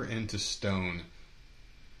turning her into stone.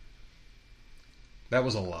 That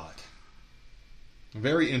was a lot. A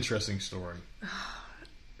very interesting story.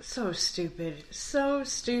 So stupid. So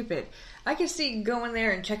stupid. I could see going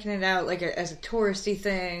there and checking it out like as a touristy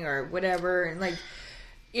thing or whatever, and like,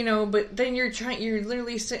 you know, but then you're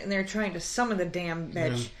literally sitting there trying to summon the damn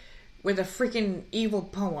bitch with a freaking evil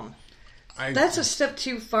poem. That's a step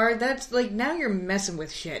too far. That's like, now you're messing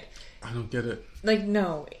with shit. I don't get it. Like,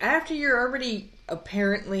 no. After you're already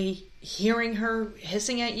apparently hearing her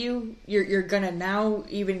hissing at you, you're gonna now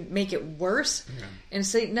even make it worse and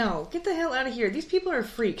say, no, get the hell out of here. These people are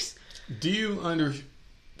freaks. Do you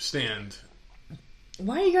understand?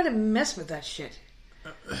 Why you gotta mess with that shit?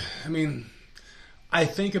 I mean, I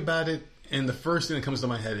think about it, and the first thing that comes to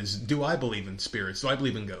my head is, do I believe in spirits? Do I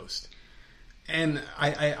believe in ghosts? And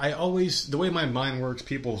I always, the way my mind works,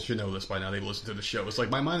 people should know this by now, they've listened to the show, it's like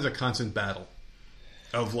my mind is a constant battle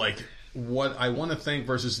of like what I want to think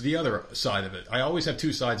versus the other side of it. I always have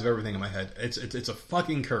two sides of everything in my head. It's a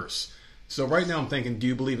fucking curse. So right now I'm thinking, do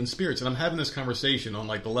you believe in spirits? And I'm having this conversation on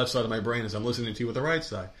like the left side of my brain as I'm listening to you with the right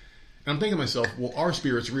side. And I'm thinking to myself, well, are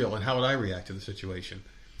spirits real? And how would I react to the situation?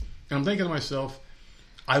 And I'm thinking to myself,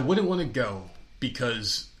 I wouldn't want to go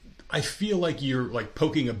because I feel like you're like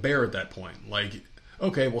poking a bear at that point. Like,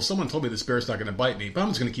 okay, well, someone told me the spirit's not going to bite me, but I'm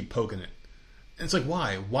just going to keep poking it. And it's like,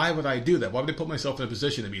 why? Why would I do that? Why would I put myself in a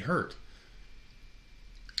position to be hurt?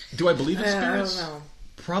 Do I believe in spirits? I don't know.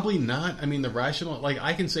 Probably not. I mean, the rational, like,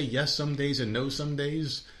 I can say yes some days and no some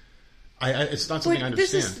days. It's not something I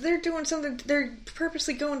understand. They're doing something, they're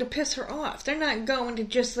purposely going to piss her off. They're not going to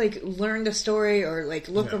just, like, learn the story or, like,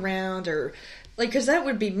 look around or, like, because that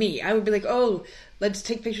would be me. I would be like, oh, let's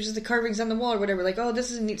take pictures of the carvings on the wall or whatever. Like, oh,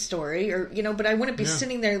 this is a neat story. Or, you know, but I wouldn't be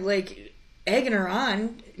sitting there, like, egging her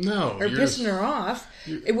on. No. Or pissing her off.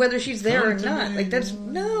 Whether she's there or not. Like, that's,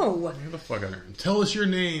 no. Get the fuck out of here. Tell us your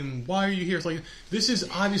name. Why are you here? It's like, this is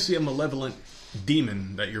obviously a malevolent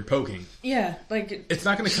demon that you're poking. Yeah, like... It's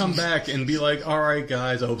not going to come back and be like, alright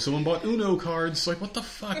guys, I hope someone bought Uno cards. Like, what the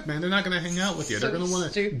fuck, man? They're not going to hang out with you. They're going to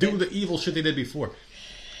want to do the evil shit they did before.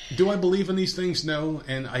 Do I believe in these things? No.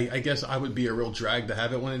 And I guess I would be a real drag to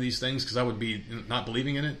have at one of these things because I would be not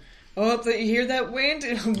believing in it. Oh, you hear that wind?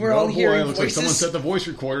 We're all hearing looks voices. Like someone set the voice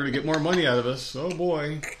recorder to get more money out of us. Oh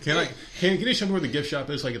boy. Can you show me where the gift shop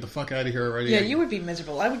is so I get the fuck out of here already? Yeah, you would be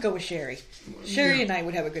miserable. I would go with Sherry. Sherry and I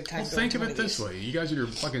would have a good time. Well, think of it this way. You guys are your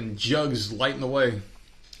fucking jugs lighting the way.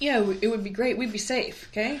 Yeah, it would be great. We'd be safe,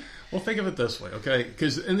 okay? Well, think of it this way, okay?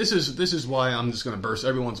 And this is why I'm just going to burst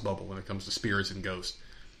everyone's bubble when it comes to spirits and ghosts.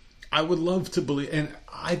 I would love to believe, and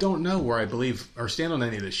I don't know where I believe or stand on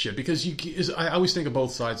any of this shit because I always think of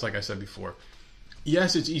both sides, like I said before.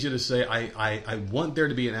 Yes, it's easy to say I want there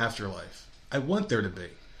to be an afterlife. I want there to be.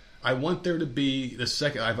 I want there to be the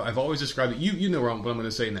second. I've always described it. You know what I'm going to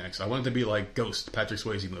say next. I want it to be like Ghost, Patrick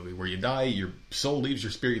Swayze movie, where you die, your soul leaves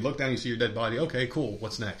your spirit. You look down, you see your dead body. Okay, cool.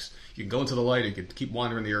 What's next? You can go into the light. You can keep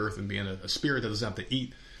wandering the earth and being a spirit that doesn't have to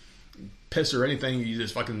eat, piss or anything. You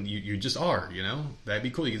just fucking you just are. You know, that'd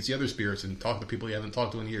be cool. You can see other spirits and talk to people you haven't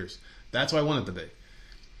talked to in years. That's what I want it to be.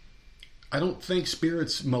 I don't think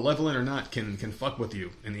spirits, malevolent or not, can fuck with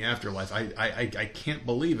you in the afterlife. I can't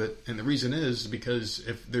believe it, and the reason is because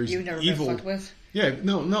if there's You've never evil, been fucked with? Yeah,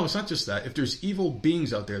 no, it's not just that. If there's evil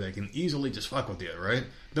beings out there that can easily just fuck with you, right?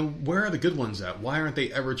 Then where are the good ones at? Why aren't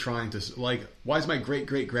they ever trying to, like, why is my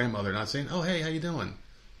great-great-grandmother not saying, oh, hey, how you doing?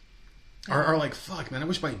 Or like, fuck, man, I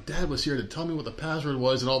wish my dad was here to tell me what the password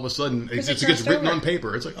was, and all of a sudden it gets written on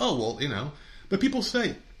paper. It's like, oh, well, you know. But people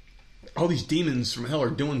say, all these demons from hell are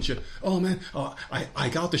doing shit. Oh, man, I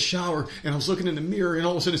got out the shower, and I was looking in the mirror, and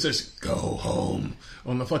all of a sudden it says, go home,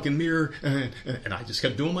 on the fucking mirror, and I just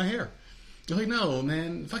kept doing my hair. You're like, no,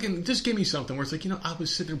 man, fucking just give me something where it's like, you know, I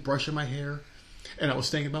was sitting there brushing my hair, and I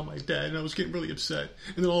was thinking about my dad, and I was getting really upset.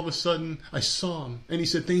 And then all of a sudden, I saw him, and he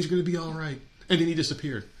said, things are going to be all right. And then he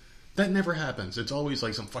disappeared. That never happens. It's always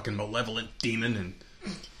like some fucking malevolent demon, and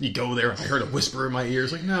you go there, and I heard a whisper in my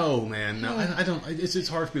ears. Like, no, man, no, I don't. It's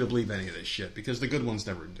hard for me to believe any of this shit, because the good ones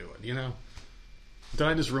never do it, you know? Did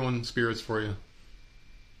I just ruin spirits for you?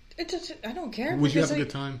 I don't care. Would you have a good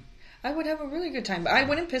time? I would have a really good time, but I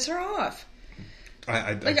wouldn't piss her off.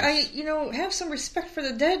 Have some respect for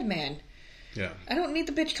the dead, man. Yeah. I don't need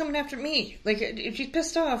the bitch coming after me. Like, if she's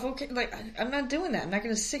pissed off, okay, like, I'm not doing that. I'm not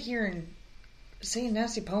going to sit here and say a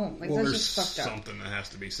nasty poem. Like, that's just fucked up. Something that has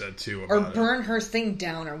to be said, too, or about burn her thing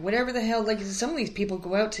down, or whatever the hell. Like, some of these people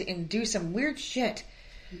go out and do some weird shit.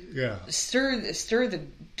 Yeah. Stir the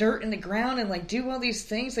dirt in the ground and, like, do all these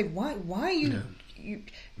things. Like, why are you... Yeah.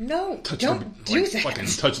 don't do that. Fucking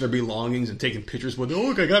touching their belongings and taking pictures with,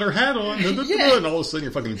 look, I got her hat on. And all of a sudden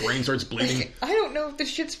your fucking brain starts bleeding. Like, I don't know if this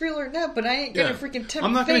shit's real or not, but I ain't gonna freaking tempt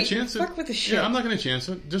I'm not gonna chance it. Fuck with the shit. Yeah, I'm not gonna chance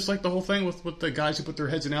it. Just like the whole thing with the guys who put their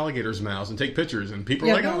heads in alligators' mouths and take pictures, and people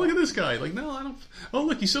are like, oh, look at this guy. Like, no, I don't. Oh,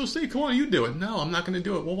 look, he's so safe. Come on, you do it. No, I'm not gonna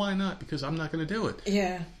do it. Well, why not? Because I'm not gonna do it.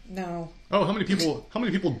 Yeah, no. Oh, how many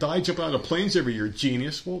people die jumping out of planes every year?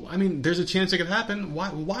 Genius. Well, I mean, there's a chance it could happen. Why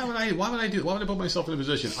would I do it? Why would I put myself in a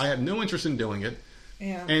position? I have no interest in doing it.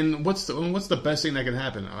 Yeah. And what's the best thing that can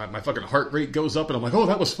happen? My fucking heart rate goes up, and I'm like, oh,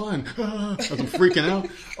 that was fun. As I'm freaking out.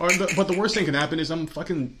 But the worst thing can happen is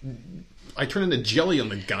I turn into jelly on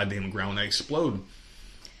the goddamn ground. I explode.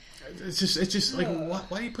 It's just like,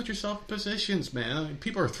 why do you put yourself in positions, man? I mean,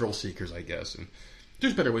 people are thrill seekers, I guess, and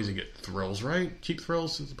there's better ways to get thrills, right? Cheap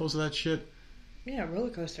thrills as opposed to that shit. Yeah, roller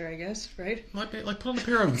coaster, I guess, right? Like put on a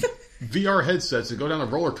pair of VR headsets and go down a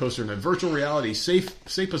roller coaster in a virtual reality, safe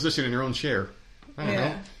position in your own chair. I don't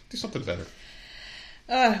know. Do something better.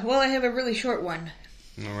 Well, I have a really short one.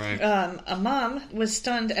 All right. A mom was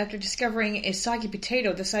stunned after discovering a soggy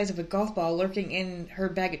potato the size of a golf ball lurking in her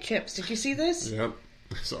bag of chips. Did you see this? Yep,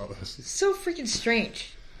 I saw this. So freaking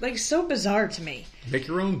strange. Like, so bizarre to me. Make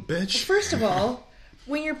your own, bitch. First of all,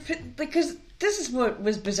 when you're... Because this is what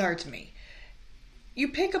was bizarre to me. You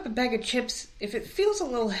pick up a bag of chips, if it feels a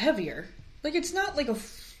little heavier, like it's not like a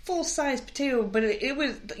full-size potato, but it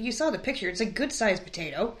was... You saw the picture. It's a good-sized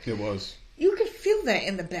potato. It was. You could feel that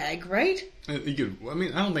in the bag, right? You could. I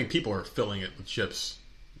mean, I don't think people are filling it with chips.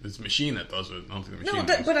 It's a machine that does it. I don't think the machine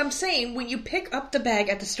does. But I'm saying, when you pick up the bag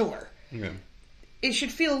at the store, it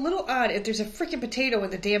should feel a little odd if there's a freaking potato in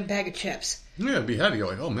the damn bag of chips. Yeah, it'd be heavy. You're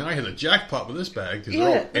like, oh man, I hit a jackpot with this bag, because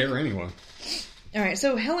they're all air anyway. Alright,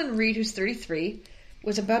 so Helen Reed, who's 33,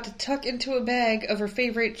 was about to tuck into a bag of her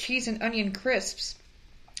favorite cheese and onion crisps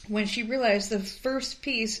when she realized the first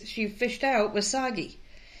piece she fished out was soggy.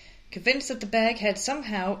 Convinced that the bag had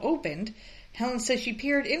somehow opened, Helen says she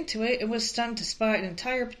peered into it and was stunned to spot an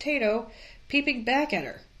entire potato peeping back at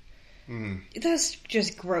her. That's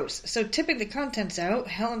just gross. So tipping the contents out,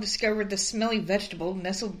 Helen discovered the smelly vegetable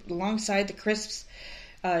nestled alongside the crisps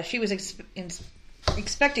she was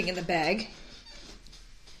expecting in the bag.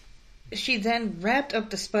 She then wrapped up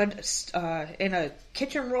the spud in a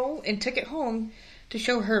kitchen roll and took it home to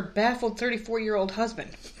show her baffled 34-year-old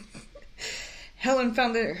husband. Helen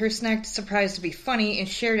found that her snack surprise to be funny and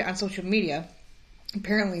shared it on social media.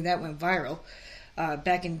 Apparently that went viral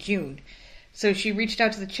back in June. So she reached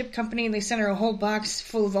out to the chip company and they sent her a whole box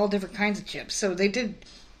full of all different kinds of chips. So they did,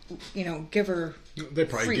 give her They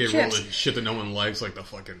probably free gave chips. her all the shit that no one likes, like the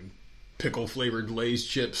fucking pickle-flavored Lay's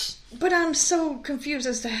chips. But I'm so confused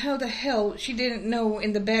as to how the hell she didn't know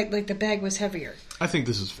in the bag, like the bag was heavier. I think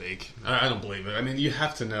this is fake. I don't believe it. I mean, you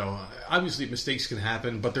have to know. Obviously, mistakes can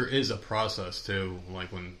happen, but there is a process, too.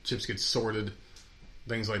 Like when chips get sorted,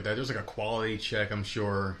 things like that. There's like a quality check, I'm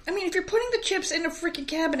sure. I mean, if you're putting the chips in a freaking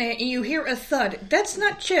cabinet and you hear a thud, that's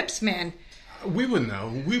not chips, man. We would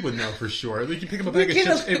know. We would know for sure. Like you pick up a bag of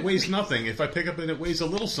chips, it weighs nothing. If I pick up and it weighs a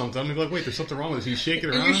little something, I'm going to be like, wait, there's something wrong with this. You shake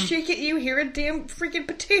it around. You shake it, you hear a damn freaking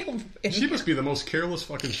potato. She must be the most careless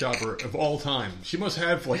fucking shopper of all time. She must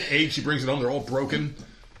have, like, eggs. She brings it home. They're all broken.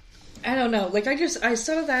 I don't know. Like, I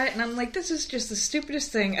saw that, and I'm like, this is just the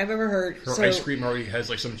stupidest thing I've ever heard. Her ice cream already has,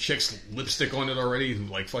 like, some chick's lipstick on it already. And,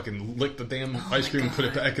 like, fucking lick the damn ice cream and put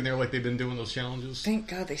it back in there like they've been doing those challenges. Thank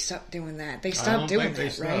God they stopped doing that. They stopped doing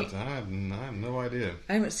that, right? I have no idea.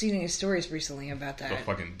 I haven't seen any stories recently about that. The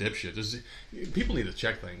fucking dipshit. People need to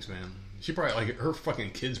check things, man. She probably, like, her fucking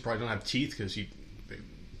kids probably don't have teeth because she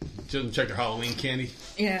doesn't check their Halloween candy.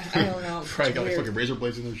 Yeah, I don't know. Probably got, like, fucking razor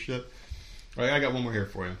blades in their shit. All right, I got one more here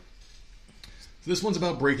for you. So this one's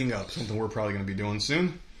about breaking up, something we're probably going to be doing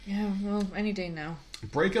soon. Yeah, well, any day now.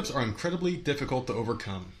 Breakups are incredibly difficult to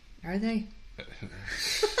overcome. Are they?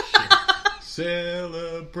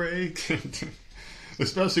 Celebrate.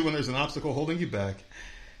 Especially when there's an obstacle holding you back.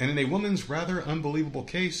 And in a woman's rather unbelievable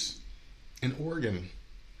case, in Oregon,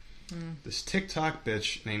 this TikTok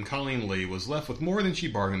bitch named Colleen Lee was left with more than she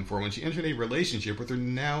bargained for when she entered a relationship with her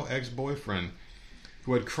now ex-boyfriend,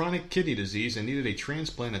 who had chronic kidney disease and needed a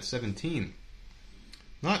transplant at 17.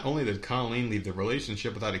 Not only did Colleen leave the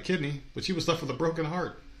relationship without a kidney, but she was left with a broken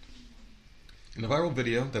heart. In a viral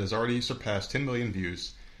video that has already surpassed 10 million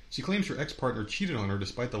views, she claims her ex-partner cheated on her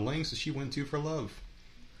despite the lengths that she went to for love.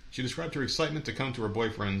 She described her excitement to come to her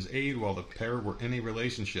boyfriend's aid while the pair were in a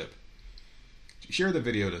relationship. She shared the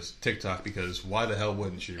video to TikTok because why the hell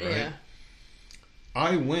wouldn't she, right? Yeah.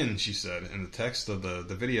 I win, she said in the text of the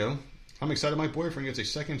video. I'm excited my boyfriend gets a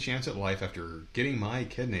second chance at life after getting my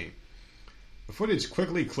kidney. The footage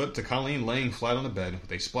quickly clipped to Colleen laying flat on the bed with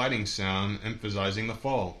a splattering sound emphasizing the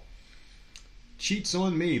fall. Cheats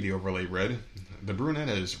on me, the overlay read. The brunette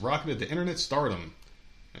has rocketed to internet stardom,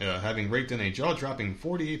 having raked in a jaw-dropping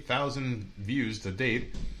 48,000 views to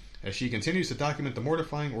date, as she continues to document the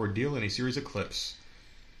mortifying ordeal in a series of clips.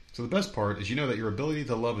 So the best part is you know that your ability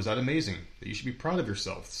to love is that amazing, that you should be proud of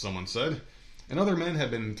yourself, someone said. And other men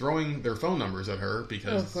have been throwing their phone numbers at her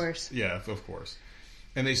because... Oh, of course. Yeah, of course.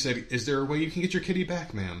 And they said, is there a way you can get your kitty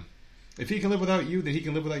back, ma'am? If he can live without you, then he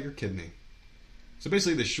can live without your kidney. So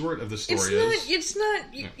basically the short of the story is... It's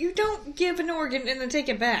not... You don't give an organ and then take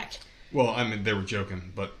it back. Well, I mean, they were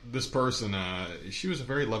joking, but this person, she was a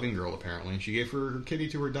very loving girl, apparently. She gave her kitty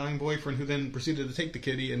to her dying boyfriend, who then proceeded to take the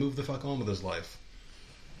kitty and move the fuck on with his life.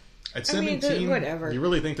 At 17, whatever. You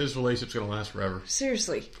really think this relationship's going to last forever?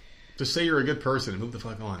 Seriously. Just say you're a good person and move the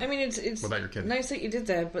fuck on. I mean, it's without your kitty. Nice that you did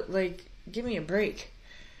that, but, like, give me a break.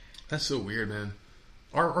 That's so weird, man.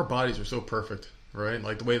 Our bodies are so perfect, right?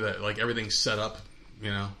 Like, the way that, like, everything's set up, you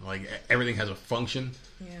know? Like, everything has a function.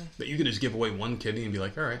 Yeah. That you can just give away one kidney and be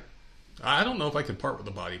like, all right. I don't know if I could part with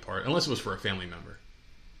the body part, unless it was for a family member.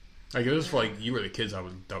 Like, if it was for, like, you were the kids, I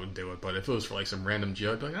would do it. But if it was for, like, some random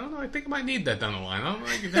Joe, I'd be like, I don't know, I think I might need that down the line. I don't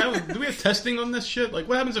know, like, do we have testing on this shit? Like,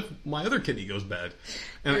 what happens if my other kidney goes bad?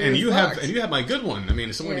 And you have my good one. I mean,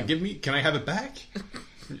 is someone going to give me, can I have it back?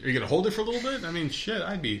 Are you going to hold it for a little bit? I mean, shit,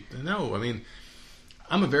 no. I mean,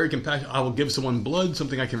 I'm a very compassionate, I will give someone blood,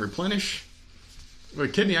 something I can replenish. But a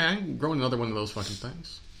kidney, I ain't growing another one of those fucking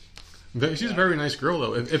things. She's a very nice girl,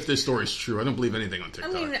 though, if this story's true. I don't believe anything on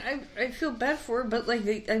TikTok. I mean, I feel bad for her, but, like,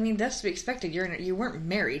 that's to be expected. You weren't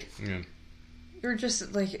married. Yeah. You were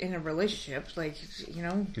just, like, in a relationship. Like, you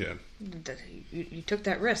know. Yeah. You took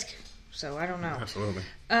that risk. So, I don't know. Absolutely.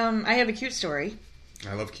 I have a cute story.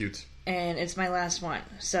 I love cutes. And it's my last one.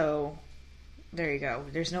 So, there you go.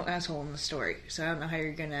 There's no asshole in the story. So, I don't know how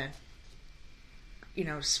you're gonna,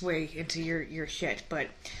 sway into your shit. But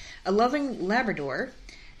a loving Labrador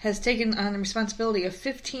has taken on the responsibility of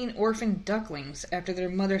 15 orphan ducklings after their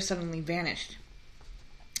mother suddenly vanished.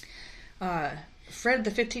 Fred, the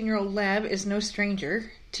 15-year-old lab, is no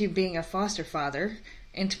stranger to being a foster father.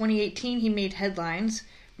 In 2018, he made headlines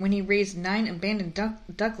when he raised 9 abandoned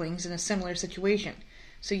ducklings in a similar situation.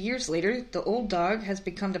 So years later, the old dog has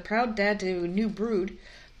become the proud dad to a new brood,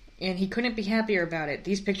 and he couldn't be happier about it.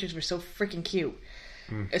 These pictures were so freaking cute.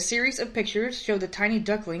 A series of pictures show the tiny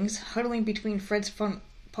ducklings huddling between Fred's front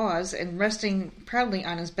paws and resting proudly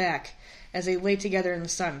on his back as they lay together in the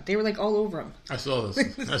sun. They were like all over him. I saw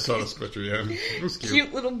this. I saw this picture, yeah. It was cute.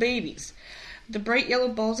 Cute little babies. The bright yellow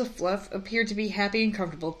balls of fluff appeared to be happy and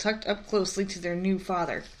comfortable, tucked up closely to their new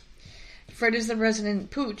father. Fred is the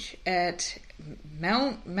resident pooch at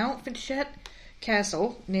Mountfitchet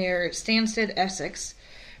Castle near Stansted, Essex,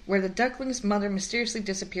 where the duckling's mother mysteriously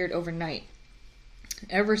disappeared overnight.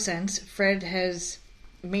 Ever since, Fred has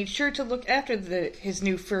made sure to look after his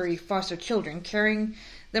new furry foster children, carrying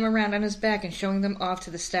them around on his back and showing them off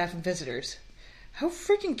to the staff and visitors. How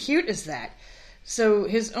freaking cute is that? So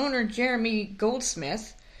his owner, Jeremy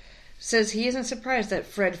Goldsmith, says he isn't surprised that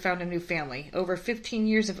Fred found a new family. Over 15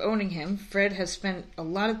 years of owning him, Fred has spent a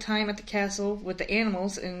lot of time at the castle with the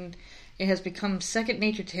animals, and it has become second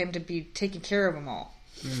nature to him to be taking care of them all.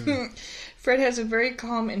 Fred has a very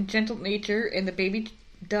calm and gentle nature, and the baby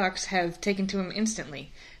ducks have taken to him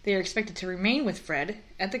instantly. They are expected to remain with Fred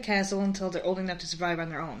at the castle until they're old enough to survive on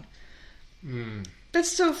their own.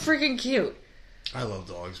 That's so freaking cute. I love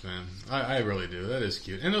dogs, man. I really do. That is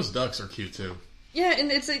cute. And those ducks are cute, too. Yeah,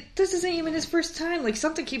 and it's like, this isn't even his first time. Like,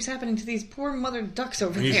 something keeps happening to these poor mother ducks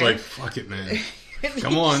over and there. He's like, fuck it, man.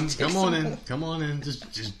 Come on in.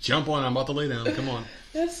 Just jump on. I'm about to lay down. Come on.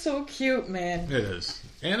 That's so cute, man. It is.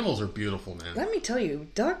 Animals are beautiful, man. Let me tell you,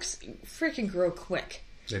 ducks freaking grow quick.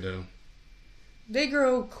 They do. They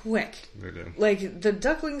grow quick. They do. Like, the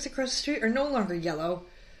ducklings across the street are no longer yellow,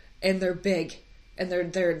 and they're big. And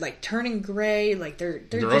they're like turning gray, like they're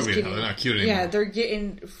just ugly getting, now. They're not cute anymore. Yeah, they're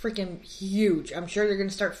getting freaking huge. I'm sure they're going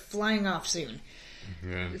to start flying off soon.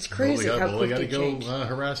 Yeah, it's crazy how quick they change. Go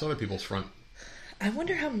harass other people's front. I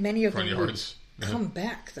wonder how many of them yards. would come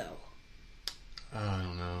back though. I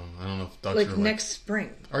don't know. I don't know if ducks like are next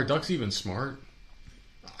spring. Are ducks even smart?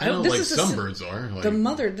 I know, like some birds are. Like, the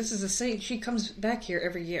mother, this is the same. She comes back here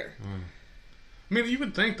every year. I mean, you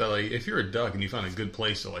would think that, like, if you're a duck and you find a good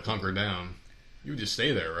place to like hunker down, you would just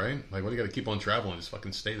stay there, right? Like, what do you got to keep on traveling? Just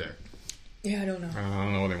fucking stay there. Yeah, I don't know. I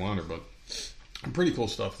don't know what they wander, but pretty cool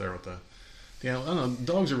stuff there with the. Yeah, I don't know.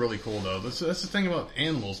 Dogs are really cool though. That's the thing about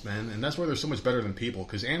animals, man, and that's why they're so much better than people.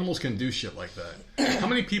 Because animals can do shit like that. How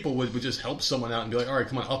many people would just help someone out and be like, "All right,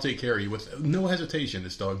 come on, I'll take care of you," with no hesitation?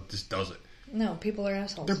 This dog just does it. No, people are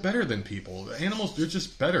assholes. They're better than people. Animals, they're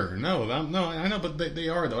just better. No, I know, but they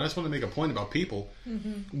are, though. I just want to make a point about people.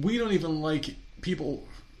 Mm-hmm. We don't even like people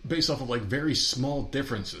based off of, like, very small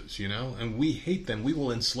differences, you know? And we hate them. We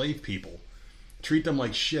will enslave people. Treat them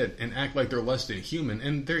like shit and act like they're less than human.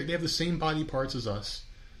 And they have the same body parts as us.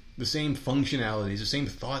 The same functionalities, the same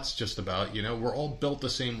thoughts just about, you know? We're all built the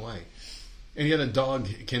same way. And yet a dog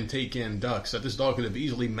can take in ducks that this dog could have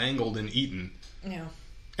easily mangled and eaten. Yeah.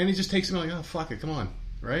 And he just takes them like, oh, fuck it, come on.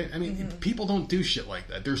 Right? I mean, people don't do shit like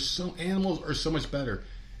that. Animals are so much better.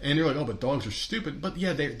 And you're like, oh, but dogs are stupid. But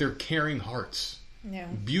yeah, they're caring hearts. Yeah.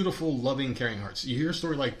 Beautiful, loving, caring hearts. You hear a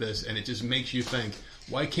story like this, and it just makes you think,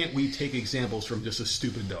 why can't we take examples from just a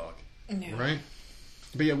stupid dog? Yeah. Right?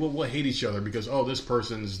 But yeah, we'll hate each other because, oh, this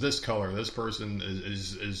person's this color, this person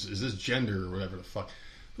is this gender, or whatever the fuck.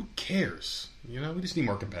 Who cares? You know, we just need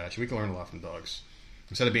more compassion. We can learn a lot from dogs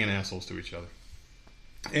instead of being assholes to each other.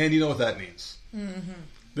 And you know what that means. Mm-hmm.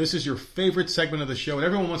 This is your favorite segment of the show, and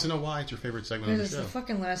everyone wants to know why it's your favorite segment of the show. This is the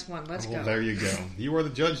fucking last one. Let's go. There you go. You are the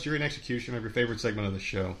judge, jury, and executioner of your favorite segment of the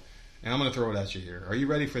show. And I'm going to throw it at you here. Are you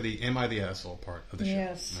ready for the Am I the Asshole part of the show?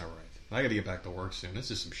 Yes. All right. I got to get back to work soon. This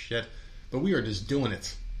is some shit. But we are just doing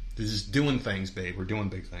it. This is doing things, babe. We're doing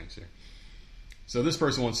big things here. So this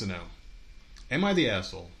person wants to know, am I the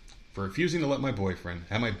asshole for refusing to let my boyfriend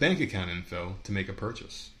have my bank account info to make a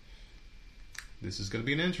purchase? This is going to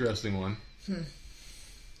be an interesting one.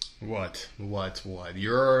 What?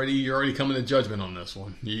 You're already coming to judgment on this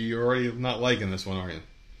one. You're already not liking this one, are you?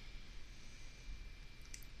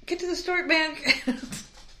 Get to the start, man.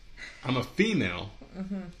 I'm a female,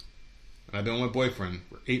 and I've been with my boyfriend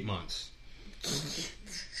for 8 months.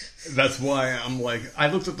 That's why I'm like,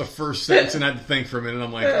 I looked at the first sentence and had to think for a minute.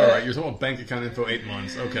 I'm like, all right, you're talking about bank account info, 8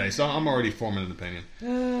 months. Okay, so I'm already forming an opinion.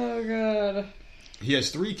 Oh, God. He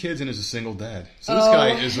has 3 kids and is a single dad. So this guy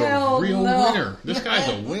is a real winner. This guy's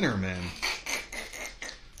a winner, man.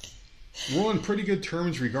 We're on pretty good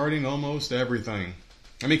terms regarding almost everything.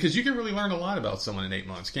 I mean, because you can really learn a lot about someone in 8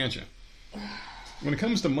 months, can't you? When it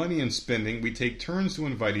comes to money and spending, we take turns to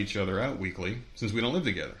invite each other out weekly, since we don't live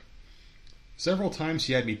together. Several times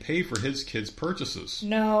he had me pay for his kids' purchases.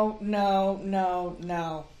 No.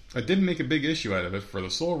 I didn't make a big issue out of it for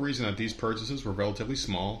the sole reason that these purchases were relatively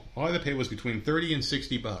small. All I had to pay was between $30 and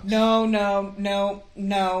 $60.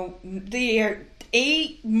 No. They are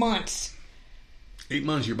 8 months. 8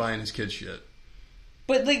 months you're buying his kids shit.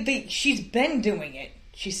 But she's been doing it,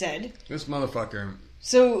 she said. This motherfucker.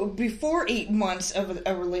 So before 8 months of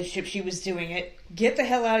a relationship, she was doing it. Get the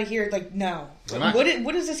hell out of here! Like, no.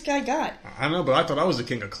 What does this guy got? I don't know, but I thought I was the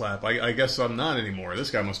king of clap. I guess I'm not anymore.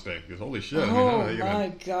 This guy must be. Because holy shit!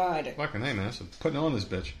 My God! Fucking hey, man! I'm putting on this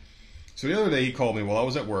bitch. So the other day he called me while I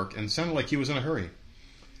was at work and sounded like he was in a hurry.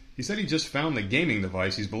 He said he just found the gaming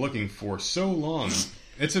device he's been looking for so long.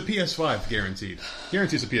 It's a PS5, guaranteed.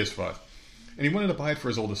 Guarantees a PS5. And he wanted to buy it for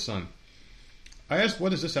his oldest son. I asked, what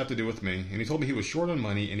does this have to do with me? And he told me he was short on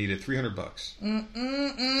money and needed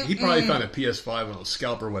 $300. He probably found a PS5 on those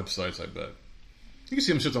scalper websites, I bet. You can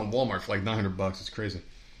see them shits on Walmart for like $900. It's crazy.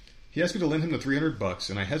 He asked me to lend him the $300,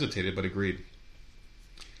 and I hesitated but agreed.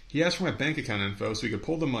 He asked for my bank account info so he could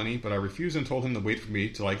pull the money, but I refused and told him to wait for me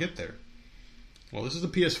till I get there. Well, this is the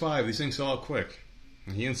PS5. These things sell out quick.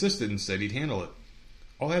 And he insisted and said he'd handle it.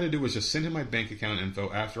 All I had to do was just send him my bank account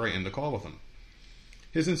info after I end the call with him.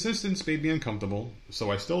 His insistence made me uncomfortable,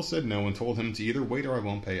 so I still said no and told him to either wait or I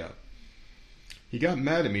won't pay up. He got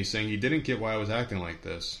mad at me, saying he didn't get why I was acting like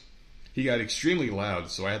this. He got extremely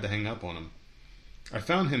loud, so I had to hang up on him. I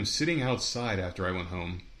found him sitting outside after I went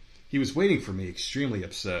home. He was waiting for me, extremely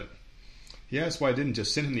upset. He asked why I didn't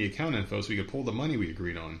just send him the account info so he could pull the money we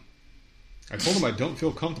agreed on. I told him I don't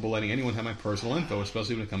feel comfortable letting anyone have my personal info,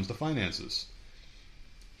 especially when it comes to finances.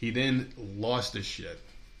 He then lost his shit.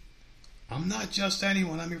 I'm not just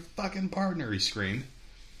anyone, I'm your fucking partner, he screamed.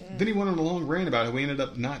 Then he went on a long rant about how he ended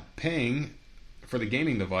up not paying for the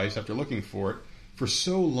gaming device after looking for it for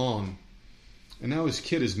so long. And now his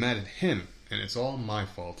kid is mad at him, and it's all my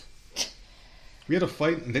fault. We had a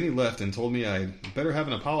fight, and then he left and told me I'd better have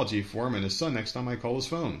an apology for him and his son next time I call his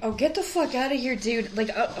phone. Oh, get the fuck out of here, dude. Like,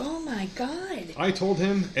 oh my God. I told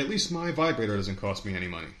him, at least my vibrator doesn't cost me any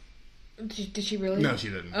money. Did she really? No, she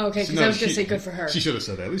didn't. Oh, okay, because I was going to say good for her. She should have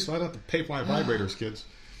said that. At least I don't have to pay for my vibrators, kids.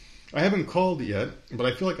 I haven't called yet, but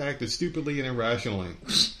I feel like I acted stupidly and irrationally.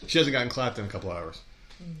 She hasn't gotten clapped in a couple hours.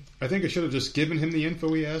 I think I should have just given him the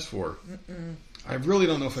info he asked for. I really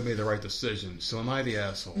don't know if I made the right decision, so am I the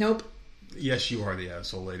asshole? Nope. Yes, you are the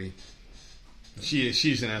asshole, lady.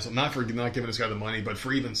 She's an asshole. Not for not giving this guy the money, but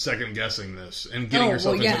for even second guessing this and getting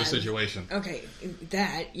herself into the situation. Okay,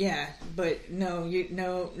 that but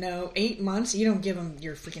no. 8 months, you don't give him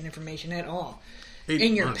your freaking information at all. 8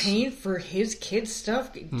 and you're months. paying for his kid's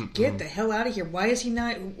stuff. Get the hell out of here. Why is he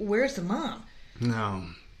not? Where's the mom? No.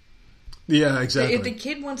 Yeah, exactly. If the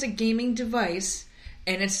kid wants a gaming device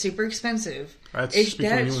and it's super expensive, that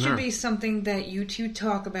should be something that you two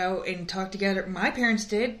talk about and talk together. My parents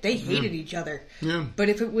did. They hated each other. Yeah. But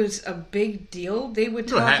if it was a big deal, they would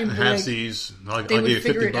talk talk and be like, I'll they give you would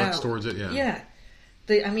figure it $50 out. towards it. Yeah. Yeah.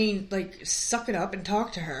 Suck it up and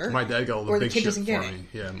talk to her. My dad got all the or big the kid shit doesn't for get me.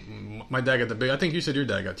 it. Yeah, my dad got the big. I think you said your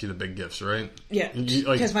dad got you the big gifts, right? Yeah,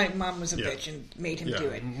 because my mom was a bitch and made him do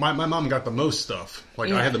it. My mom got the most stuff.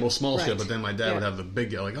 Like I had the most small shit, but then my dad would have the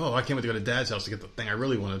big. Like, oh, I can't wait to go to Dad's house to get the thing I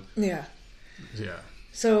really wanted. Yeah. Yeah.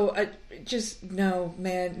 So no,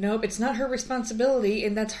 man, nope. It's not her responsibility,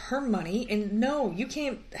 and that's her money. And no, you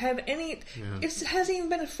can't have any. Yeah. It hasn't even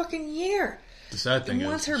been a fucking year. The sad thing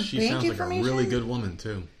is, she sounds like a really good woman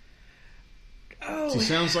too. Oh, she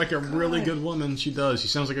sounds like a really good woman. She does. She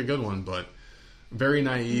sounds like a good one, but very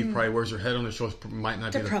naive. Probably wears her head on her shoulders.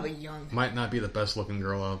 They're probably young. Might not be the best looking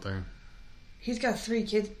girl out there. He's got 3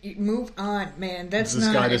 kids. Move on, man. That's this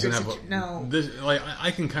not. Guy doesn't have no.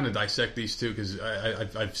 I can kind of dissect these two because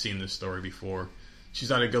I've seen this story before. She's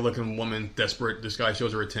not a good looking woman, desperate. This guy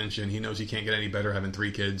shows her attention. He knows he can't get any better having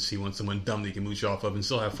 3 kids. He wants someone dumb that he can mooch off of and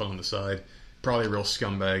still have fun on the side. Probably a real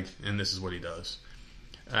scumbag, and this is what he does.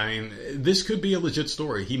 I mean, this could be a legit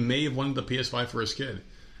story. He may have wanted the PS5 for his kid,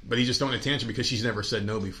 but he's just throwing a tantrum because she's never said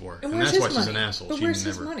no before, and that's why she's an asshole. But where's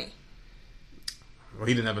his money? Well,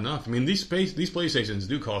 he didn't have enough. I mean, these PlayStations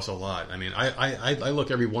do cost a lot. I mean, I look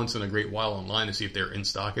every once in a great while online to see if they're in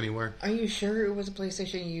stock anywhere. Are you sure it was a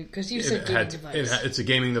PlayStation? Because you said gaming device. It's a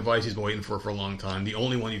gaming device he's been waiting for a long time. The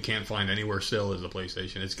only one you can't find anywhere still is the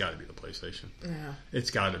PlayStation. It's got to be the PlayStation. Yeah. It's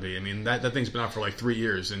got to be. I mean, that thing's been out for like 3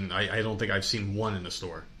 years, and I don't think I've seen one in the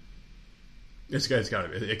store. It's got to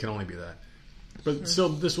be. It can only be that. But still,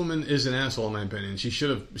 this woman is an asshole in my opinion. She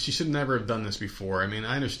should never have done this before. I mean,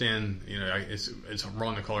 I understand, it's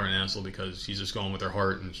wrong to call her an asshole because she's just going with her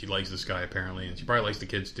heart and she likes this guy apparently, and she probably likes the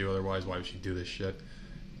kids too. Otherwise, why would she do this shit?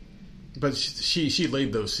 But she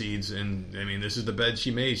laid those seeds, and I mean, this is the bed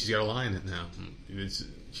she made. She's got to lie in it now.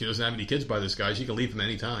 She doesn't have any kids by this guy. She can leave him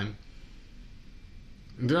any time.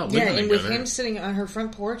 They're not living together. With him sitting on her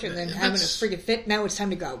front porch and then having a friggin' fit, now it's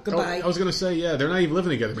time to go. Goodbye. I was going to say, they're not even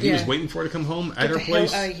living together, but he was waiting for her to come home at her place. Get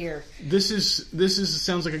the hell out of here. This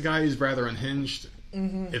sounds like a guy who's rather unhinged.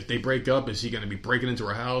 Mm-hmm. If they break up, is he going to be breaking into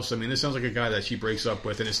her house? I mean, this sounds like a guy that she breaks up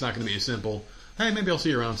with, and it's not going to be a simple, hey, maybe I'll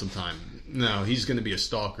see you around sometime. No, he's going to be a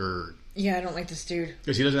stalker. Yeah, I don't like this dude.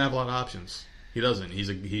 Because he doesn't have a lot of options. He doesn't.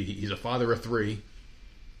 He's a father of 3.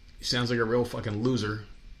 He sounds like a real fucking loser.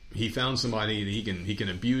 He found somebody that he can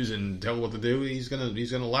abuse and tell what to do. He's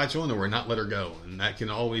gonna latch on to her and not let her go, and that can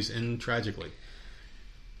always end tragically.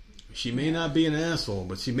 She may not be an asshole,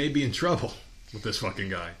 but she may be in trouble with this fucking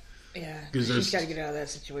guy. Yeah, she's got to get out of that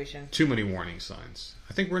situation. Too many warning signs.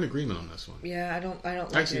 I think we're in agreement on this one. Yeah, I don't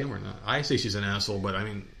like Actually, no, we're not. I say she's an asshole, but I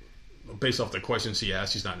mean, based off the questions she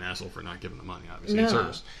asked, she's not an asshole for not giving the money. Obviously, it's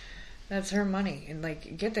hers. That's her money, and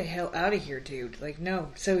get the hell out of here, dude. No,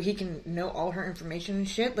 so he can know all her information and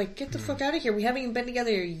shit. Get the fuck out of here. We haven't even been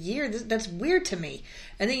together a year. That's weird to me.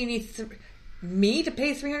 And then you need me to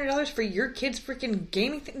pay $300 for your kid's freaking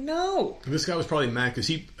gaming thing? No. This guy was probably mad because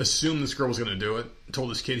he assumed this girl was going to do it. Told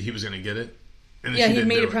his kid he was going to get it. And he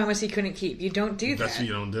made a promise he couldn't keep. You don't do that. That's why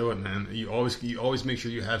you don't do it, man. You always make sure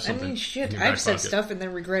you have something. I mean, shit. I've said stuff and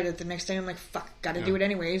then regret it the next day. I'm like, fuck, gotta do it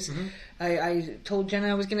anyways. Mm-hmm. I told Jenna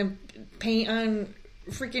I was gonna paint on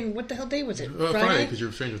freaking, what the hell day was it? Friday, because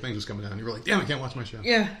your Stranger Things was coming out. And you were like, damn, I can't watch my show.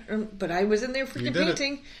 Yeah, but I was in there freaking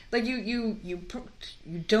painting. You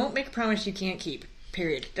don't make a promise you can't keep.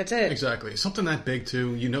 Period. That's it. Exactly. Something that big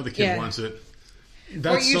too. You know the kid wants it.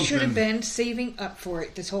 Or you should have been saving up for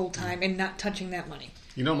it this whole time and not touching that money.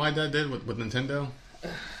 You know what my dad did with Nintendo?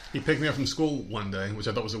 He picked me up from school one day, which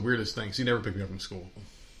I thought was the weirdest thing, because he never picked me up from school.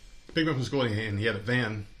 He picked me up from school, and he had a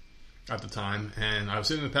van at the time, and I was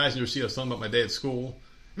sitting in the passenger seat. I was telling about my day at school,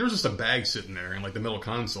 and there was just a bag sitting there in the middle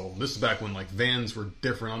console. This is back when vans were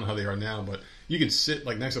different. I don't know how they are now, but you could sit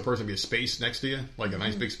next to a person, be a space next to you, a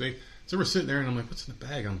nice big space. So we're sitting there, and I'm like, what's in the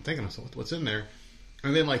bag? I'm thinking, what's in there?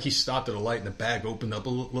 And then he stopped at a light, and the bag opened up a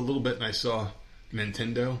little bit, and I saw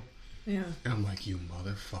Nintendo. Yeah. And I'm like, you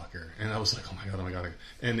motherfucker. And I was like, oh my god.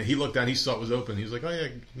 And he looked down, he saw it was open. He was like, oh yeah,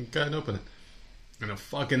 go ahead and open it. And a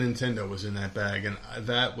fucking Nintendo was in that bag. And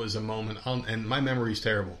that was a moment, and my memory's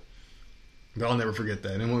terrible. But I'll never forget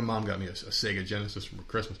that. And when Mom got me a Sega Genesis for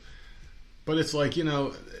Christmas, But it's like,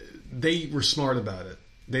 they were smart about it.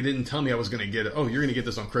 They didn't tell me I was going to get it. Oh, you're going to get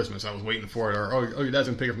this on Christmas. I was waiting for it. Or, oh, your dad's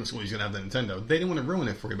going to pick it up from school. He's going to have the Nintendo. They didn't want to ruin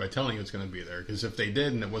it for you by telling you it's going to be there. Because if they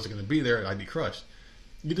did and it wasn't going to be there, I'd be crushed.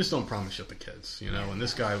 You just don't promise shit to kids, And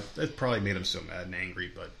this guy, that probably made him so mad and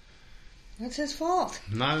angry, but... That's his fault.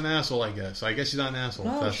 Not an asshole, I guess. I guess she's not an asshole.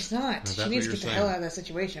 No, she's not. She needs to get the hell out of that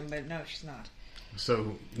situation, but no, she's not.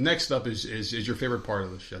 So, next up is your favorite part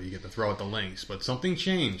of the show. You get to throw out the links, but something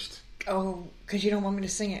changed. Oh, because you don't want me to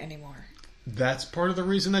sing it anymore. That's part of the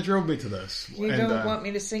reason that drove me to this. You don't want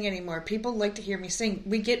me to sing anymore. People like to hear me sing.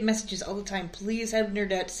 We get messages all the time. Please have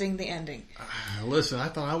Nerdette sing the ending. Listen, I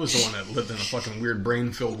thought I was the one that lived in a fucking weird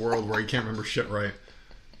brain-filled world where you can't remember shit right.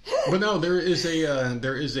 But no, there is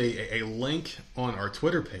a link on our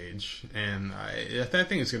Twitter page, and I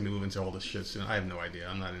think it's going to be moving to all this shit soon. I have no idea.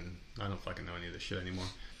 I don't fucking know any of this shit anymore.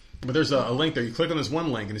 But there's a link there. You click on this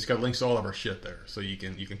one link, and it's got links to all of our shit there. So you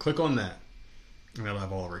can click on that, and that'll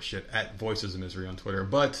have all of our shit at Voices of Misery on Twitter.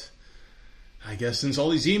 But I guess since all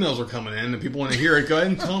these emails are coming in and people want to hear it, go ahead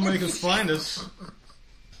and tell them where they can find us.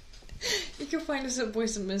 You can find us at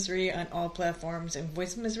Voice of Misery on all platforms and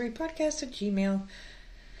voiceofmiserypodcast@gmail.com.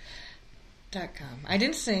 I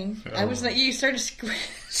didn't sing. I was not. You started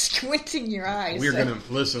squinting your eyes. We're gonna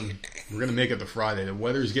make it to Friday. The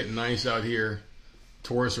weather's getting nice out here.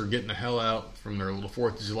 Tourists are getting the hell out from their little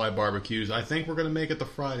 4th of July barbecues. I think we're gonna make it to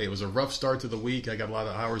Friday. It was a rough start to the week. I got a lot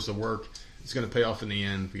of hours to work. It's gonna pay off in the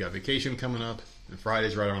end. We got vacation coming up, and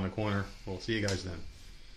Friday's right around the corner. We'll see you guys then.